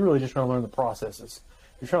 So you're really just trying to learn the processes.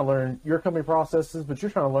 You're trying to learn your company processes, but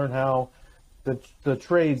you're trying to learn how the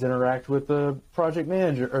trades interact with the project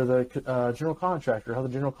manager or the general contractor, how the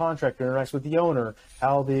general contractor interacts with the owner,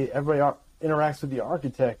 how everybody interacts with the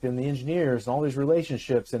architect and the engineers, and all these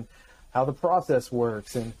relationships, and how the process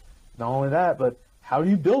works. And not only that, but how do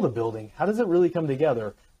you build a building? How does it really come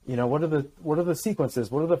together? What are the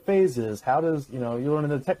sequences? What are the phases? How does, you're learning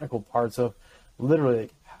the technical parts of literally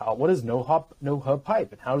what is no hub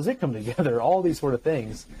pipe and how does it come together? All these sort of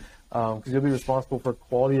things, because you'll be responsible for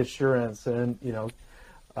quality assurance and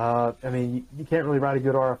I mean, you can't really write a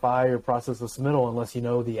good RFI or process of submittal unless you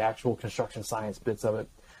know the actual construction science bits of it.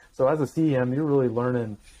 So as a CEM, you're really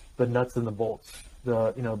learning the nuts and the bolts,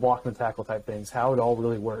 the block and tackle type things, how it all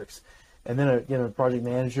really works. And then a project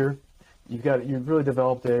manager, you've really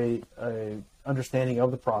developed a understanding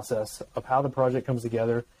of the process of how the project comes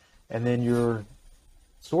together, and then you're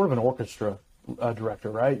sort of an orchestra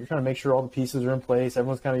director, right? You're trying to make sure all the pieces are in place.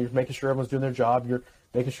 You're making sure everyone's doing their job. You're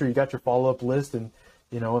making sure you got your follow-up list, and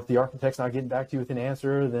if the architect's not getting back to you with an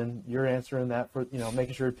answer, then you're answering that for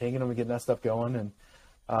making sure you're pinging them and getting that stuff going, and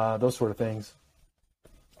those sort of things.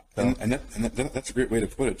 And that's a great way to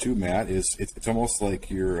put it too, Matt. It's almost like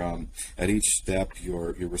you're at each step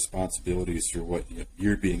your responsibilities for what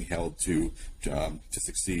you're being held to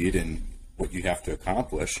succeed and what you have to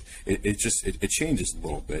accomplish. It changes a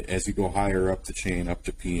little bit as you go higher up the chain, up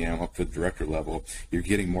to PM, up to the director level. You're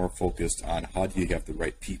getting more focused on how do you have the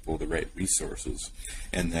right people, the right resources,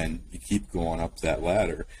 and then you keep going up that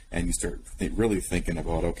ladder and you start really thinking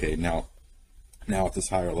about, okay, now at this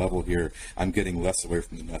higher level here, I'm getting less away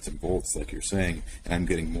from the nuts and bolts, like you're saying, and I'm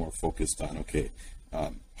getting more focused on, okay,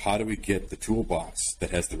 how do we get the toolbox that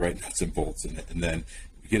has the right nuts and bolts in it, and then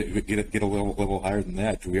get a level higher than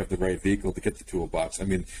that. Do we have the right vehicle to get the toolbox? I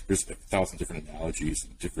mean, there's 1,000 different analogies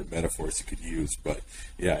and different metaphors you could use, but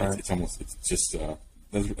yeah, right. it's just.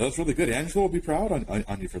 That's really good. Angelo will be proud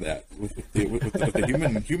on you for that with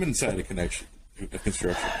the human side of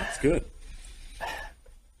construction. That's good.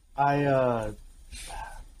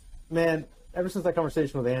 Man, ever since that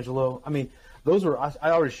conversation with Angelo, I mean, I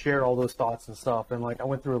already shared all those thoughts and stuff, and I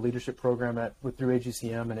went through a leadership program through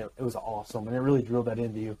AGCM, and it was awesome, and it really drilled that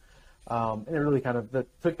into you, and it really kind of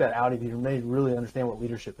took that out of you and made you really understand what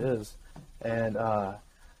leadership is, and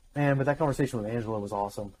but that conversation with Angelo was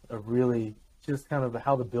awesome. Really just kind of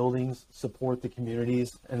how the buildings support the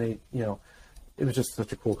communities, and it was just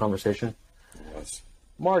such a cool conversation. It was.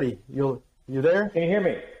 Marty, you there? Can you hear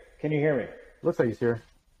me? Looks like he's here.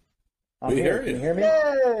 I'm here. Can you hear me?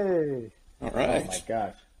 Yay! All right. Oh my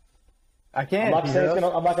gosh. I can't. I'm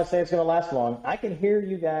not gonna say it's gonna last long. I can hear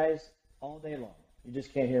you guys all day long. You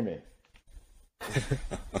just can't hear me.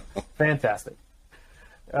 Fantastic.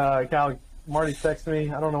 Kyle, Marty texted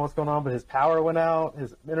me. I don't know what's going on, but his power went out.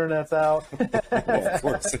 His internet's out. Well, of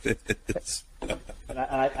course it is. And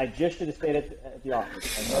I just should have stayed at the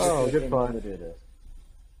office. Good fun. To do this.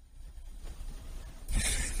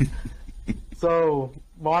 So,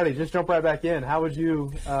 Marty, just jump right back in. How would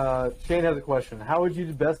you, Shane has a question. How would you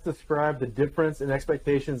best describe the difference in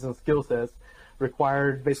expectations and skill sets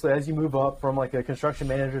required basically as you move up from a construction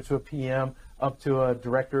manager to a PM up to a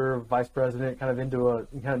director, vice president, kind of into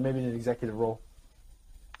maybe an executive role?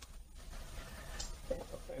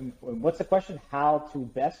 And what's the question? How to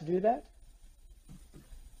best do that?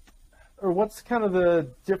 Or what's kind of the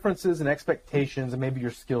differences in expectations and maybe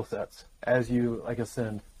your skill sets as you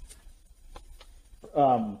ascend?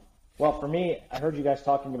 Well, for me, I heard you guys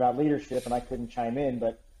talking about leadership, and I couldn't chime in,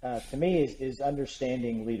 but to me is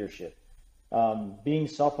understanding leadership. Being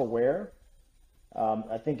self-aware,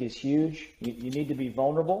 I think, is huge. You need to be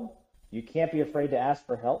vulnerable. You can't be afraid to ask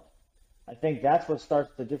for help. I think that's what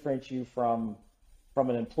starts to differentiate you from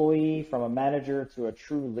an employee, from a manager, to a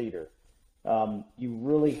true leader. You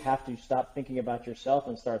really have to stop thinking about yourself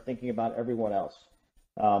and start thinking about everyone else,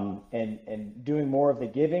 and doing more of the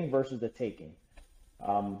giving versus the taking.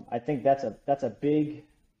 I think that's a big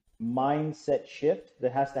mindset shift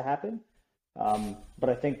that has to happen. But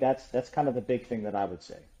I think that's kind of the big thing that I would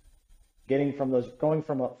say. Going from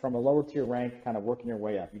a lower tier rank, kind of working your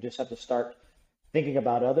way up. You just have to start thinking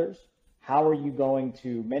about others. How are you going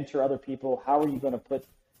to mentor other people? How are you going to put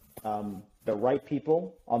the right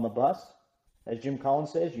people on the bus? As Jim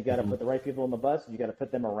Collins says, you got to put the right people on the bus. You got to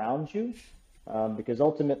put them around you, because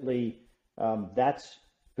ultimately that's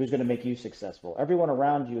who's going to make you successful. Everyone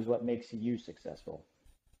around you is what makes you successful.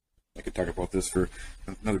 I could talk about this for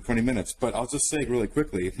another 20 minutes, but I'll just say really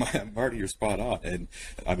quickly, Marty, you're spot on. And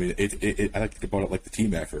I mean, I like to think about it like the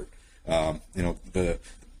team effort. The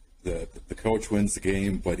coach wins the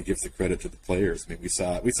game, but he gives the credit to the players. I mean, we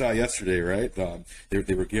saw yesterday, right?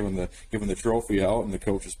 They were giving the trophy out, and the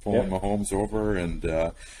coach is pulling Mahomes over, and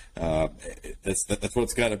that's what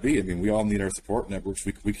it's got to be. I mean, we all need our support networks.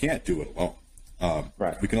 We can't do it alone.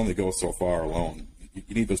 Right. We can only go so far alone.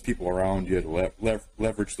 You need those people around you to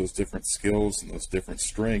leverage those different skills and those different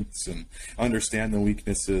strengths and understand the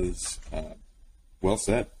weaknesses. Well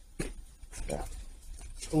said. Yeah.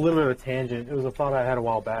 A little bit of a tangent. It was a thought I had a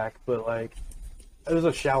while back, but it was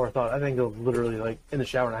a shower thought. I think it was literally like in the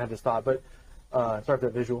shower and I had this thought, but sorry for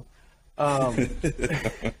that visual. Do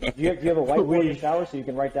you have a whiteboard in the shower so you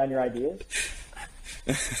can write down your ideas?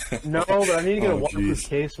 No, but I need to get a waterproof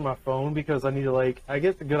case for my phone because I need to I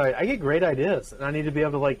get great ideas and I need to be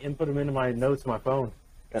able to input them into my notes on my phone.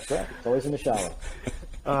 That's right. It's always in the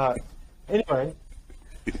shower. Anyway,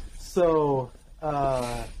 so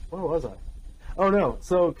where was I? Oh no!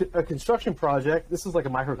 So a construction project. This is like a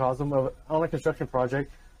microcosm of on a construction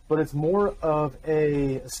project, but it's more of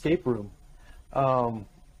a escape room.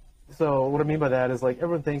 So what I mean by that is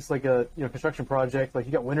everyone thinks a construction project you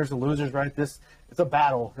got winners and losers, right? It's a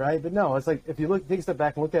battle, right? But no, it's if you take a step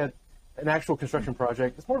back and look at an actual construction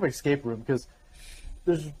project, it's more of an escape room because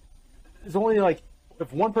there's only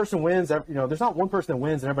if one person wins, there's not one person that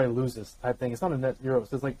wins and everybody loses type thing. It's not a net zero.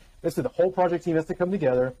 So it's basically the whole project team has to come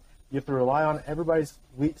together. You have to rely on everybody's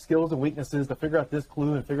skills and weaknesses to figure out this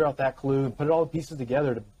clue and figure out that clue and put all the pieces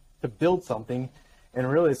together to build something. And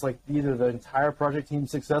really, it's either the entire project team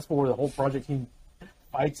is successful or the whole project team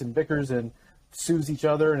fights and bickers and sues each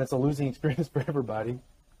other, and it's a losing experience for everybody.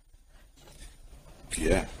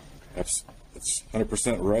 Yeah, that's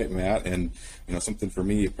 100% right, Matt. And something for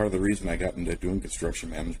me, part of the reason I got into doing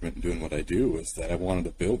construction management and doing what I do is that I wanted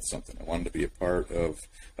to build something. I wanted to be a part of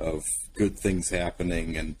good things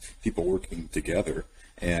happening and people working together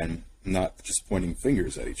and not just pointing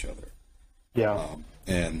fingers at each other. Yeah.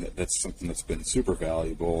 And that's something that's been super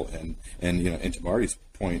valuable. And to Marty's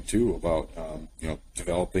point too about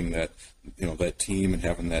developing that that team and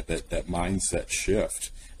having that mindset shift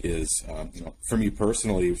is for me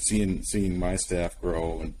personally, seeing my staff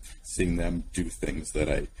grow and seeing them do things that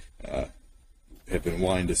I have been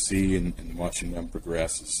wanting to see and watching them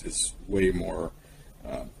progress is way more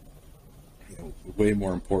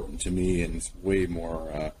important to me, and it's way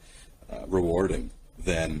more rewarding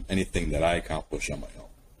than anything that I accomplish on my own.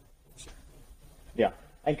 So. Yeah.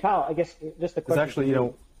 And Kyle, I guess just a question. It's actually,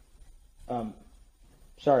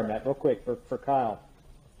 sorry, Matt, real quick for Kyle.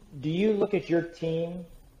 Do you look at your team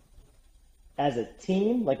as a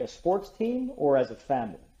team, like a sports team, or as a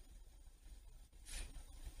family?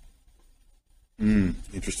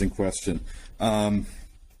 Interesting question.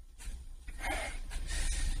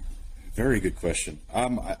 Very good question.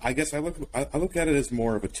 I guess I look at it as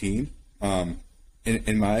more of a team.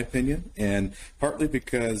 In my opinion, and partly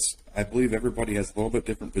because I believe everybody has a little bit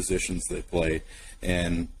different positions they play,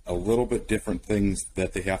 and a little bit different things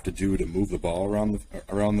that they have to do to move the ball around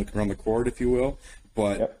the court, if you will.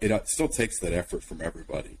 But It still takes that effort from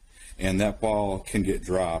everybody, and that ball can get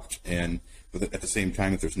dropped. And at the same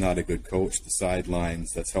time, if there's not a good coach, the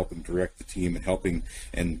sidelines that's helping direct the team and helping,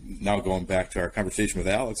 and now going back to our conversation with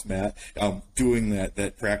Alex, Matt, doing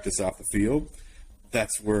that practice off the field.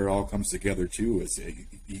 That's where it all comes together too. Is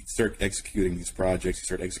you start executing these projects, you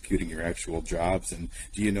start executing your actual jobs, and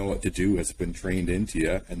do you know what to do? Has it been trained into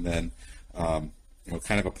you? And then, kind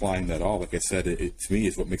of applying that all. Like I said, it to me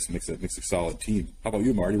is what makes a solid team. How about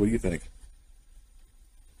you, Marty? What do you think?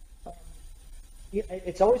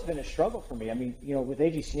 It's always been a struggle for me. I mean, with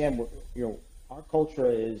AGCM, our culture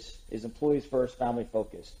is employees first, family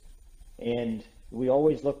focused, and we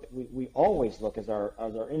always look as our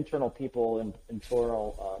internal people and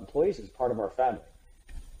internal employees as part of our family.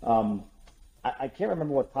 I can't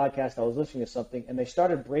remember what podcast I was listening to something, and they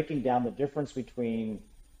started breaking down the difference between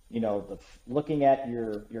looking at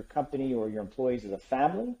your company or your employees as a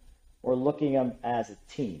family or looking at them as a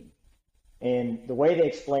team. And the way they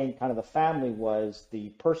explained kind of the family was the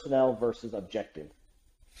personnel versus objective.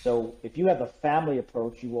 So if you have a family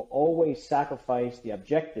approach, you will always sacrifice the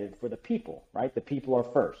objective for the people, right? The people are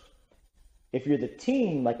first. If you're the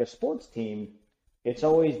team, like a sports team, it's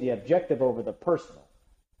always the objective over the personal.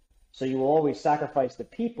 So you will always sacrifice the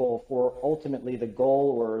people for ultimately the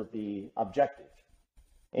goal or the objective.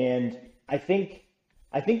 And I think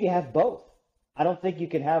you have both. I don't think you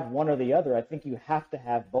can have one or the other. I think you have to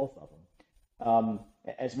have both of them.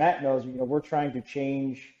 As Matt knows, we're trying to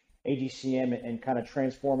change AGCM and kind of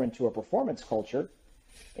transform into a performance culture.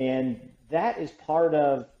 And that is part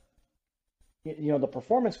of, the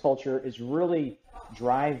performance culture is really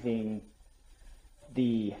driving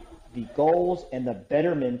the goals and the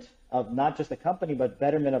betterment of not just the company, but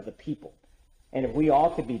betterment of the people. And if we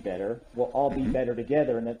all could be better, we'll all be better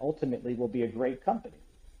together, and then ultimately we'll be a great company.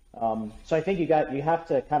 So I think you have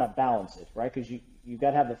to kind of balance it, right? Because you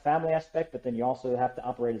got to have the family aspect, but then you also have to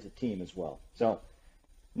operate as a team as well. So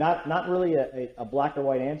not really a black or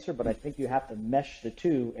white answer, but I think you have to mesh the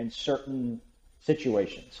two in certain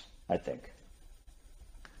situations, I think.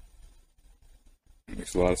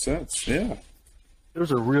 Makes a lot of sense, yeah. there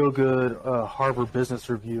was a real good Harvard Business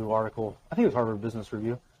Review article. I think it was Harvard Business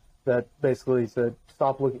Review that basically said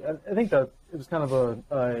stop looking. I think that it was kind of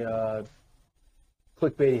a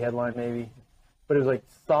clickbaity headline maybe, but it was like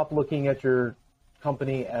stop looking at your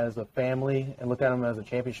company as a family and look at them as a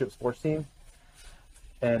championship sports team.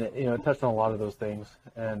 And it touched on a lot of those things.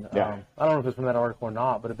 And I don't know if it's from that article or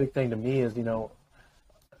not, but a big thing to me is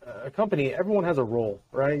a company, everyone has a role,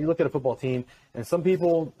 right? You look at a football team, and some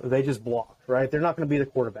people, they just block, right? They're not going to be the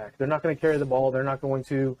quarterback. They're not going to carry the ball. They're not going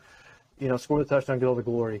to, score the touchdown, get all the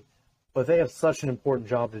glory. But they have such an important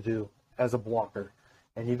job to do as a blocker.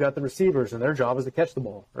 And you've got the receivers, and their job is to catch the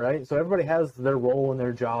ball, right? So everybody has their role and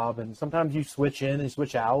their job, and sometimes you switch in and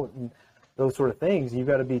switch out and those sort of things. You've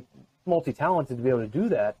got to be multi-talented to be able to do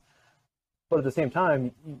that. But at the same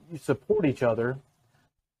time, you support each other,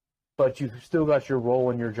 but you've still got your role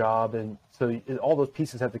and your job, and so all those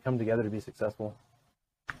pieces have to come together to be successful.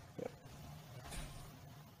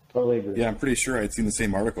 Totally agree. Yeah, I'm pretty sure I'd seen the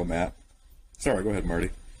same article, Matt. Sorry, go ahead, Marty.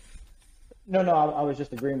 No, I was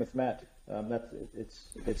just agreeing with Matt.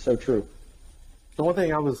 It's so true. The one thing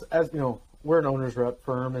we're an owner's rep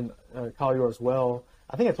firm, and Kyle, you are as well.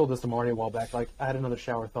 I think I told this to Marty a while back. Like, I had another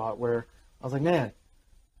shower thought where I was like, man,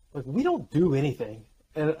 like, we don't do anything.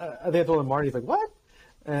 And I think I told him, Marty's like, what?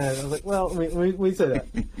 And I was like, well, we say that.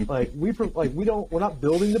 We're not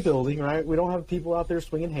building the building, right? We don't have people out there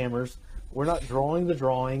swinging hammers. We're not drawing the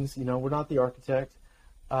drawings. We're not the architect.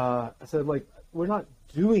 I said, like, we're not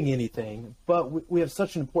doing anything, but we have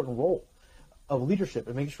such an important role of leadership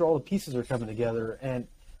and making sure all the pieces are coming together. And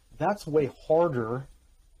that's way harder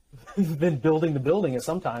than building the building at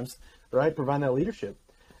sometimes, right? Providing that leadership.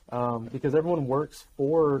 Because everyone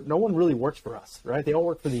no one really works for us, right? They all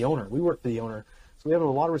work for the owner. We work for the owner. So we have a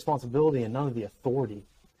lot of responsibility and none of the authority.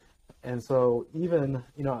 And so even,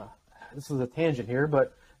 this is a tangent here,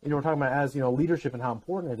 but, we're talking about as, leadership and how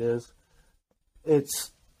important it is.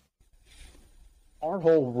 It's our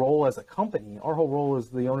whole role as a company, our whole role as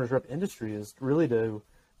the owner's rep industry is really to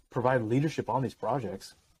provide leadership on these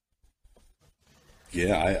projects.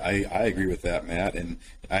 Yeah, I agree with that, Matt. And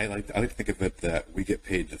I like to think of it that we get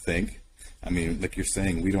paid to think. I mean, like you're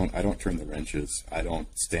saying, I don't turn the wrenches. I don't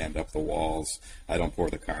stand up the walls. I don't pour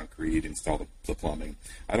the concrete, install the plumbing.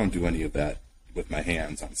 I don't do any of that with my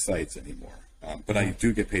hands on sites anymore. But I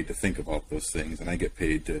do get paid to think about those things, and I get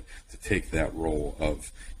paid to take that role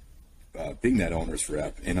of being that owner's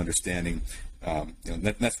rep and understanding.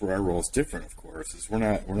 That's where our role is different, of course. Is we're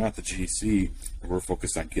not the GC. We're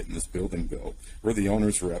focused on getting this building built. We're the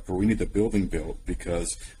owner's rep, where we need the building built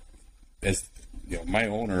because, as my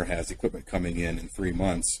owner has equipment coming in 3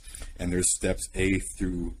 months, and there's steps A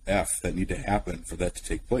through F that need to happen for that to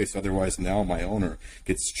take place. Otherwise, now my owner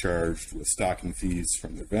gets charged with stocking fees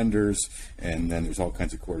from their vendors, and then there's all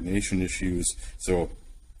kinds of coordination issues. So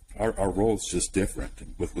our role is just different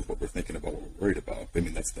with what we're thinking about, what we're worried about. I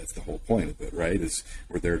mean, that's the whole point of it, right? Is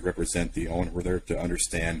we're there to represent the owner. We're there to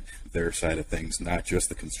understand their side of things, not just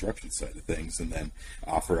the construction side of things, and then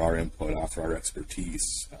offer our input, offer our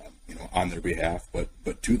expertise, on their behalf, but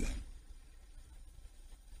to them.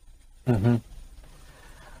 Mm-hmm.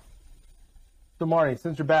 So, Marty,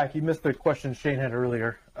 since you're back, you missed the question Shane had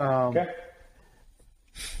earlier. Okay.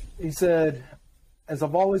 He said, as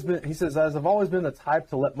I've always been the type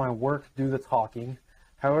to let my work do the talking.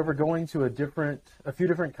 However, going to a few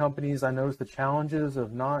different companies, I noticed the challenges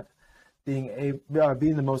of not being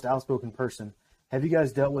the most outspoken person. Have you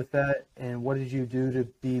guys dealt with that, and what did you do to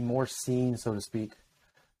be more seen, so to speak?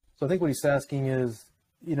 So I think what he's asking is,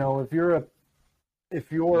 if you're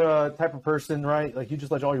a type of person, right, like you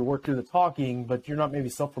just let all your work do the talking, but you're not maybe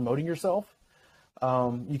self-promoting yourself, you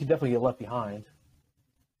can definitely get left behind.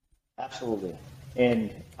 Absolutely.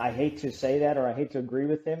 And I hate to say that, or I hate to agree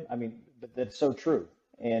with him. I mean, but that's so true.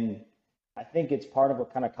 And I think it's part of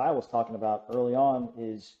what kind of Kyle was talking about early on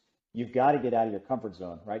is you've got to get out of your comfort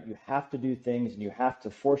zone, right? You have to do things, and you have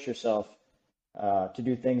to force yourself to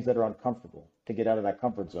do things that are uncomfortable, to get out of that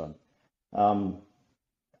comfort zone.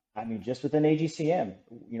 I mean, just within AGCM,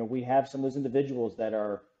 we have some of those individuals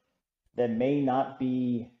that may not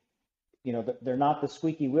be, they're not the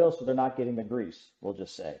squeaky wheel, so they're not getting the grease, we'll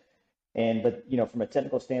just say. But from a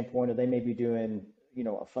technical standpoint, they may be doing,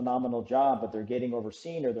 a phenomenal job, but they're getting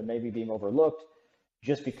overseen, or they're maybe being overlooked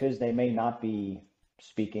just because they may not be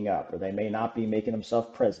speaking up, or they may not be making themselves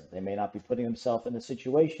present. They may not be putting themselves into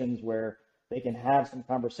situations where they can have some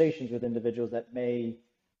conversations with individuals that may,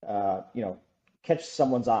 catch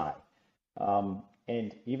someone's eye.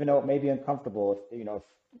 And even though it may be uncomfortable,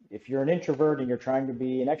 if you're an introvert and you're trying to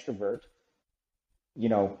be an extrovert,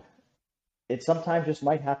 it sometimes just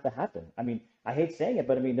might have to happen. I mean, I hate saying it,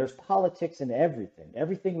 but I mean, there's politics in everything.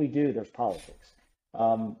 Everything we do, there's politics.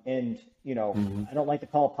 And, you know, I don't like to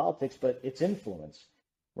call it politics, but it's influence,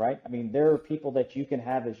 right? I mean, there are people that you can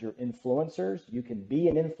have as your influencers. You can be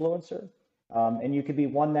an influencer, and you can be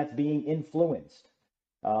one that's being influenced.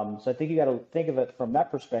 So I think you got to think of it from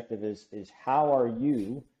that perspective is how are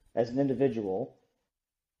you as an individual?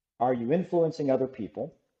 Are you influencing other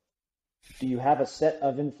people? Do you have a set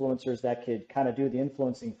of influencers that could kind of do the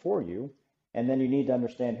influencing for you? And then you need to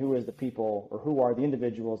understand who is the people or who are the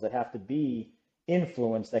individuals that have to be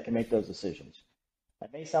influenced that can make those decisions.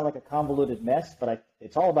 That may sound like a convoluted mess, but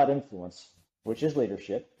it's all about influence, which is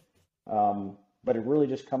leadership. But it really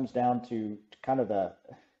just comes down to kind of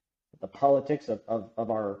the politics of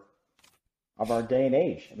our day and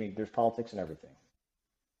age. I mean, there's politics in everything.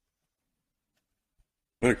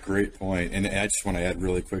 What a great point. And I just want to add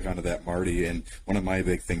really quick onto that, Marty. And one of my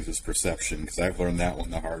big things is perception, because I've learned that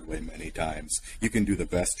one the hard way many times. You can do the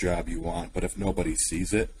best job you want, but if nobody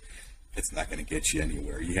sees it, it's not going to get you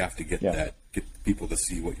anywhere. You have to get people to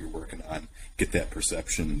see what you're working on, get that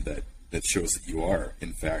perception that shows that you are,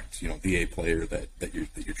 in fact, you know, the A player that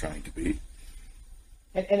you're trying to be.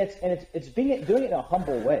 And it's doing it in a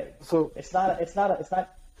humble way. So it's not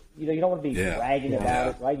you know, you don't want to be bragging about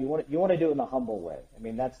it, right? You want to do it in a humble way. I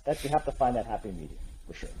mean, that's you have to find that happy medium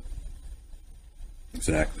for sure.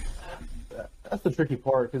 Exactly. That's the tricky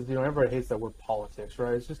part, because, you know, everybody hates that word politics,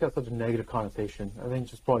 right? It's just got such a negative connotation. I think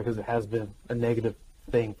just probably because it has been a negative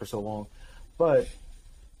thing for so long. But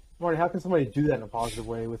Marty, how can somebody do that in a positive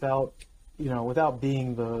way without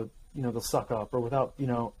being the suck up, or without, you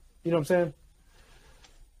know what I'm saying?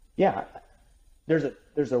 Yeah.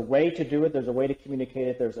 There's a way to do it. There's a way to communicate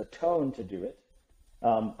it. There's a tone to do it.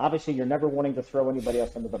 Obviously, you're never wanting to throw anybody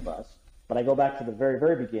else under the bus. But I go back to the very,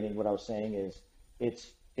 very beginning. What I was saying is,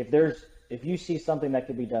 if you see something that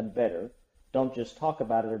could be done better, don't just talk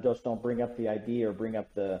about it, or just don't bring up the idea or bring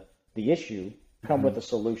up the issue. Come with a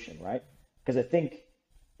solution, right? Because I think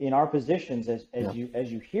in our positions, as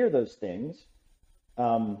you hear those things,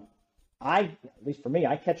 at least for me,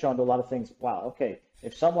 I catch on to a lot of things. Wow, okay.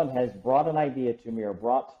 If someone has brought an idea to me, or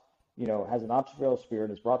has an entrepreneurial spirit,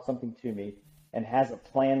 has brought something to me, and has a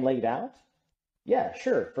plan laid out, yeah,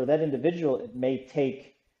 sure. For that individual, it may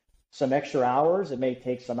take some extra hours. It may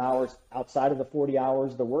take some hours outside of the 40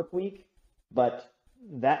 hours of the work week. But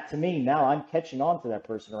that, to me, now I'm catching on to that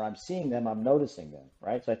person, or I'm seeing them, I'm noticing them,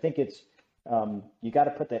 right? So I think it's, you got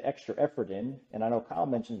to put that extra effort in. And I know Kyle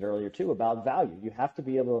mentioned earlier too about value. You have to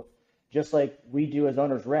be able to, just like we do as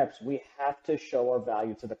owners reps, we have to show our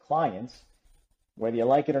value to the clients, whether you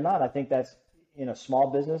like it or not. I think that's in a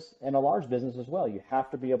small business and a large business as well. You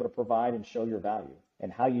have to be able to provide and show your value.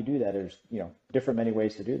 And how you do that is, you know, different many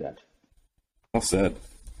ways to do that. Well said.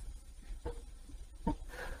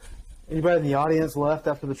 Anybody in the audience left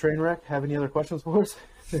after the train wreck have any other questions for us?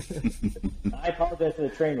 I apologize for the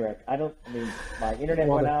train wreck. My internet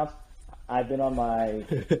went out. I've been on my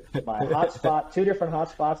hotspot, 2 different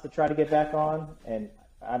hotspots to try to get back on, and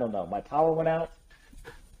I don't know. My power went out.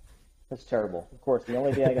 That's terrible. Of course, the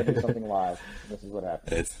only day I got to do something live, this is what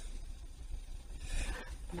happened.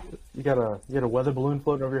 You got a weather balloon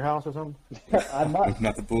floating over your house or something? I'm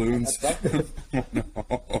not the balloons. No.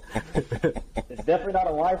 It's definitely not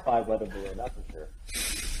a Wi-Fi weather balloon, that's for sure.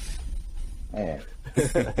 Man.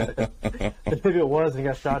 Maybe it was and he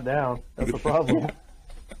got shot down. That's the problem.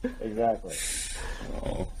 Exactly.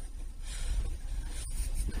 Oh.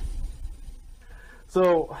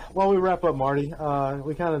 So while we wrap up, Marty,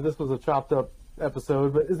 this was a chopped up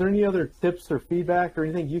episode, but is there any other tips or feedback or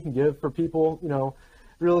anything you can give for people, you know,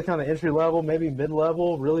 really kind of entry level, maybe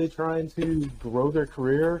mid-level, really trying to grow their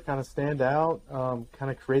career, kind of stand out, kind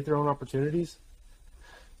of create their own opportunities?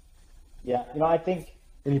 Yeah, you know, I think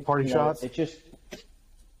any parting shots? I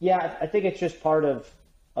think it's just part of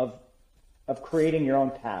creating your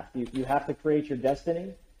own path. You have to create your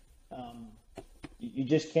destiny. You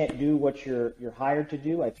just can't do what you're hired to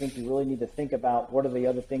do. I think you really need to think about what are the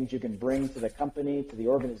other things you can bring to the company, to the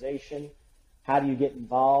organization. How do you get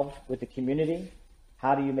involved with the community?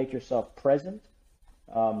 How do you make yourself present?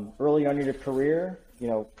 Early on in your career, you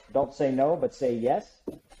know, don't say no, but say yes.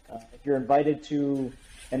 If you're invited to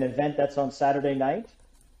an event that's on Saturday night,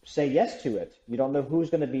 say yes to it. You don't know who's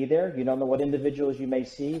going to be there. You don't know what individuals you may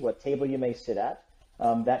see, what table you may sit at.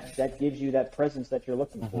 That gives you that presence that you're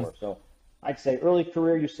looking for. So I'd say early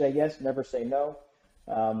career, you say yes, never say no.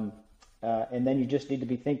 And then you just need to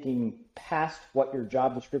be thinking past what your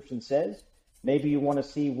job description says. Maybe you want to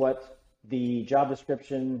see what the job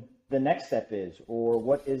description, the next step is, or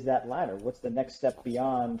what is that ladder? What's the next step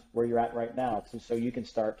beyond where you're at right now, so you can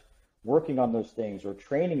start working on those things or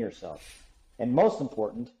training yourself. And most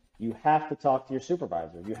important, you have to talk to your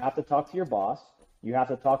supervisor. You have to talk to your boss. You have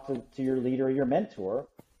to talk to your leader or your mentor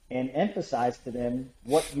and emphasize to them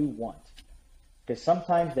what you want. Because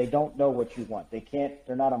sometimes they don't know what you want.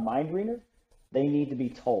 They're not a mind reader. They need to be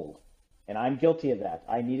told. And I'm guilty of that.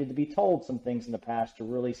 I needed to be told some things in the past to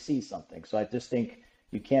really see something. So I just think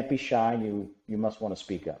you can't be shy, and you must want to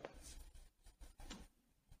speak up.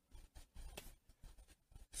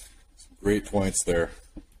 Some great points there.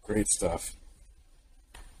 Great stuff.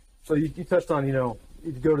 So you touched on, you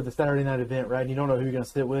go to the Saturday night event, right? And you don't know who you're going to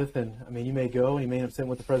sit with. And I mean, you may go and you may end up sitting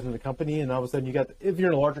with the president of the company. And all of a sudden if you're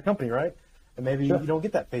in a larger company, right? And maybe you don't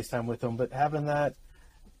get that FaceTime with them, but having that,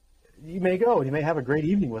 you may go and you may have a great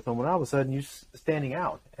evening with them when all of a sudden you're standing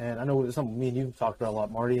out. And I know it's something me and you talked about a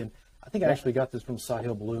lot, Marty. And I think I actually got this from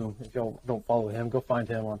Sahil Bloom. If y'all don't follow him, go find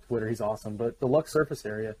him on Twitter. He's awesome. But the luck surface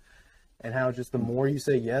area, and how just the more you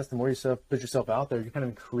say yes, the more you put yourself out there, you're kind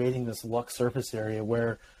of creating this luck surface area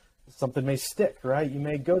where something may stick, right? You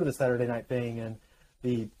may go to the Saturday night thing and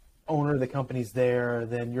the owner of the company's there,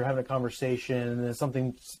 then you're having a conversation, and then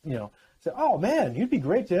something, say, oh man, you'd be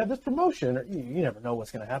great to have this promotion. Or you never know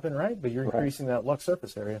what's going to happen, right? But you're increasing that luck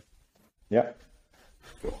surface area. Yep.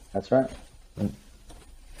 That's right.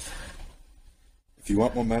 If you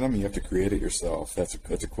want momentum, you have to create it yourself. That's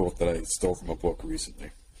a quote that I stole from a book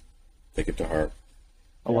recently. Take it to heart.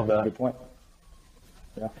 I love that. Good point.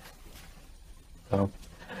 Yeah.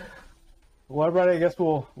 Well, everybody, I guess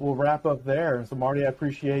we'll wrap up there. And so, Marty, I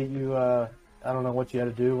appreciate you. I don't know what you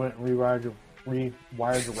had to do. Went and rewired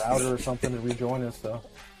your router or something to rejoin us. So.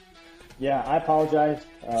 Yeah, I apologize.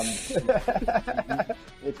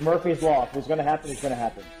 It's Murphy's Law. If it's going to happen, it's going to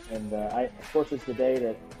happen. And of course, it's the day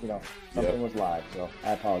that something was live. So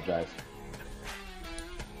I apologize.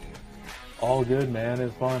 All good, man. It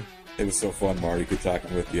was fun. It was so fun, Marty. Good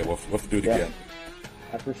talking with you. We'll have to do it again.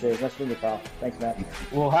 I appreciate it. Nice to meet you, pal. Thanks, Matt.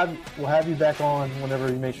 We'll have you back on whenever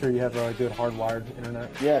you make sure you have a good hardwired internet.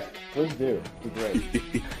 Yes, please do. It'd be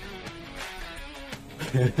great.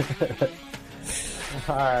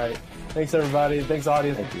 All right. Thanks, everybody. Thanks,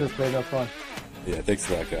 audience, for participating. That was fun. Yeah, thanks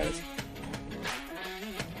a lot, guys.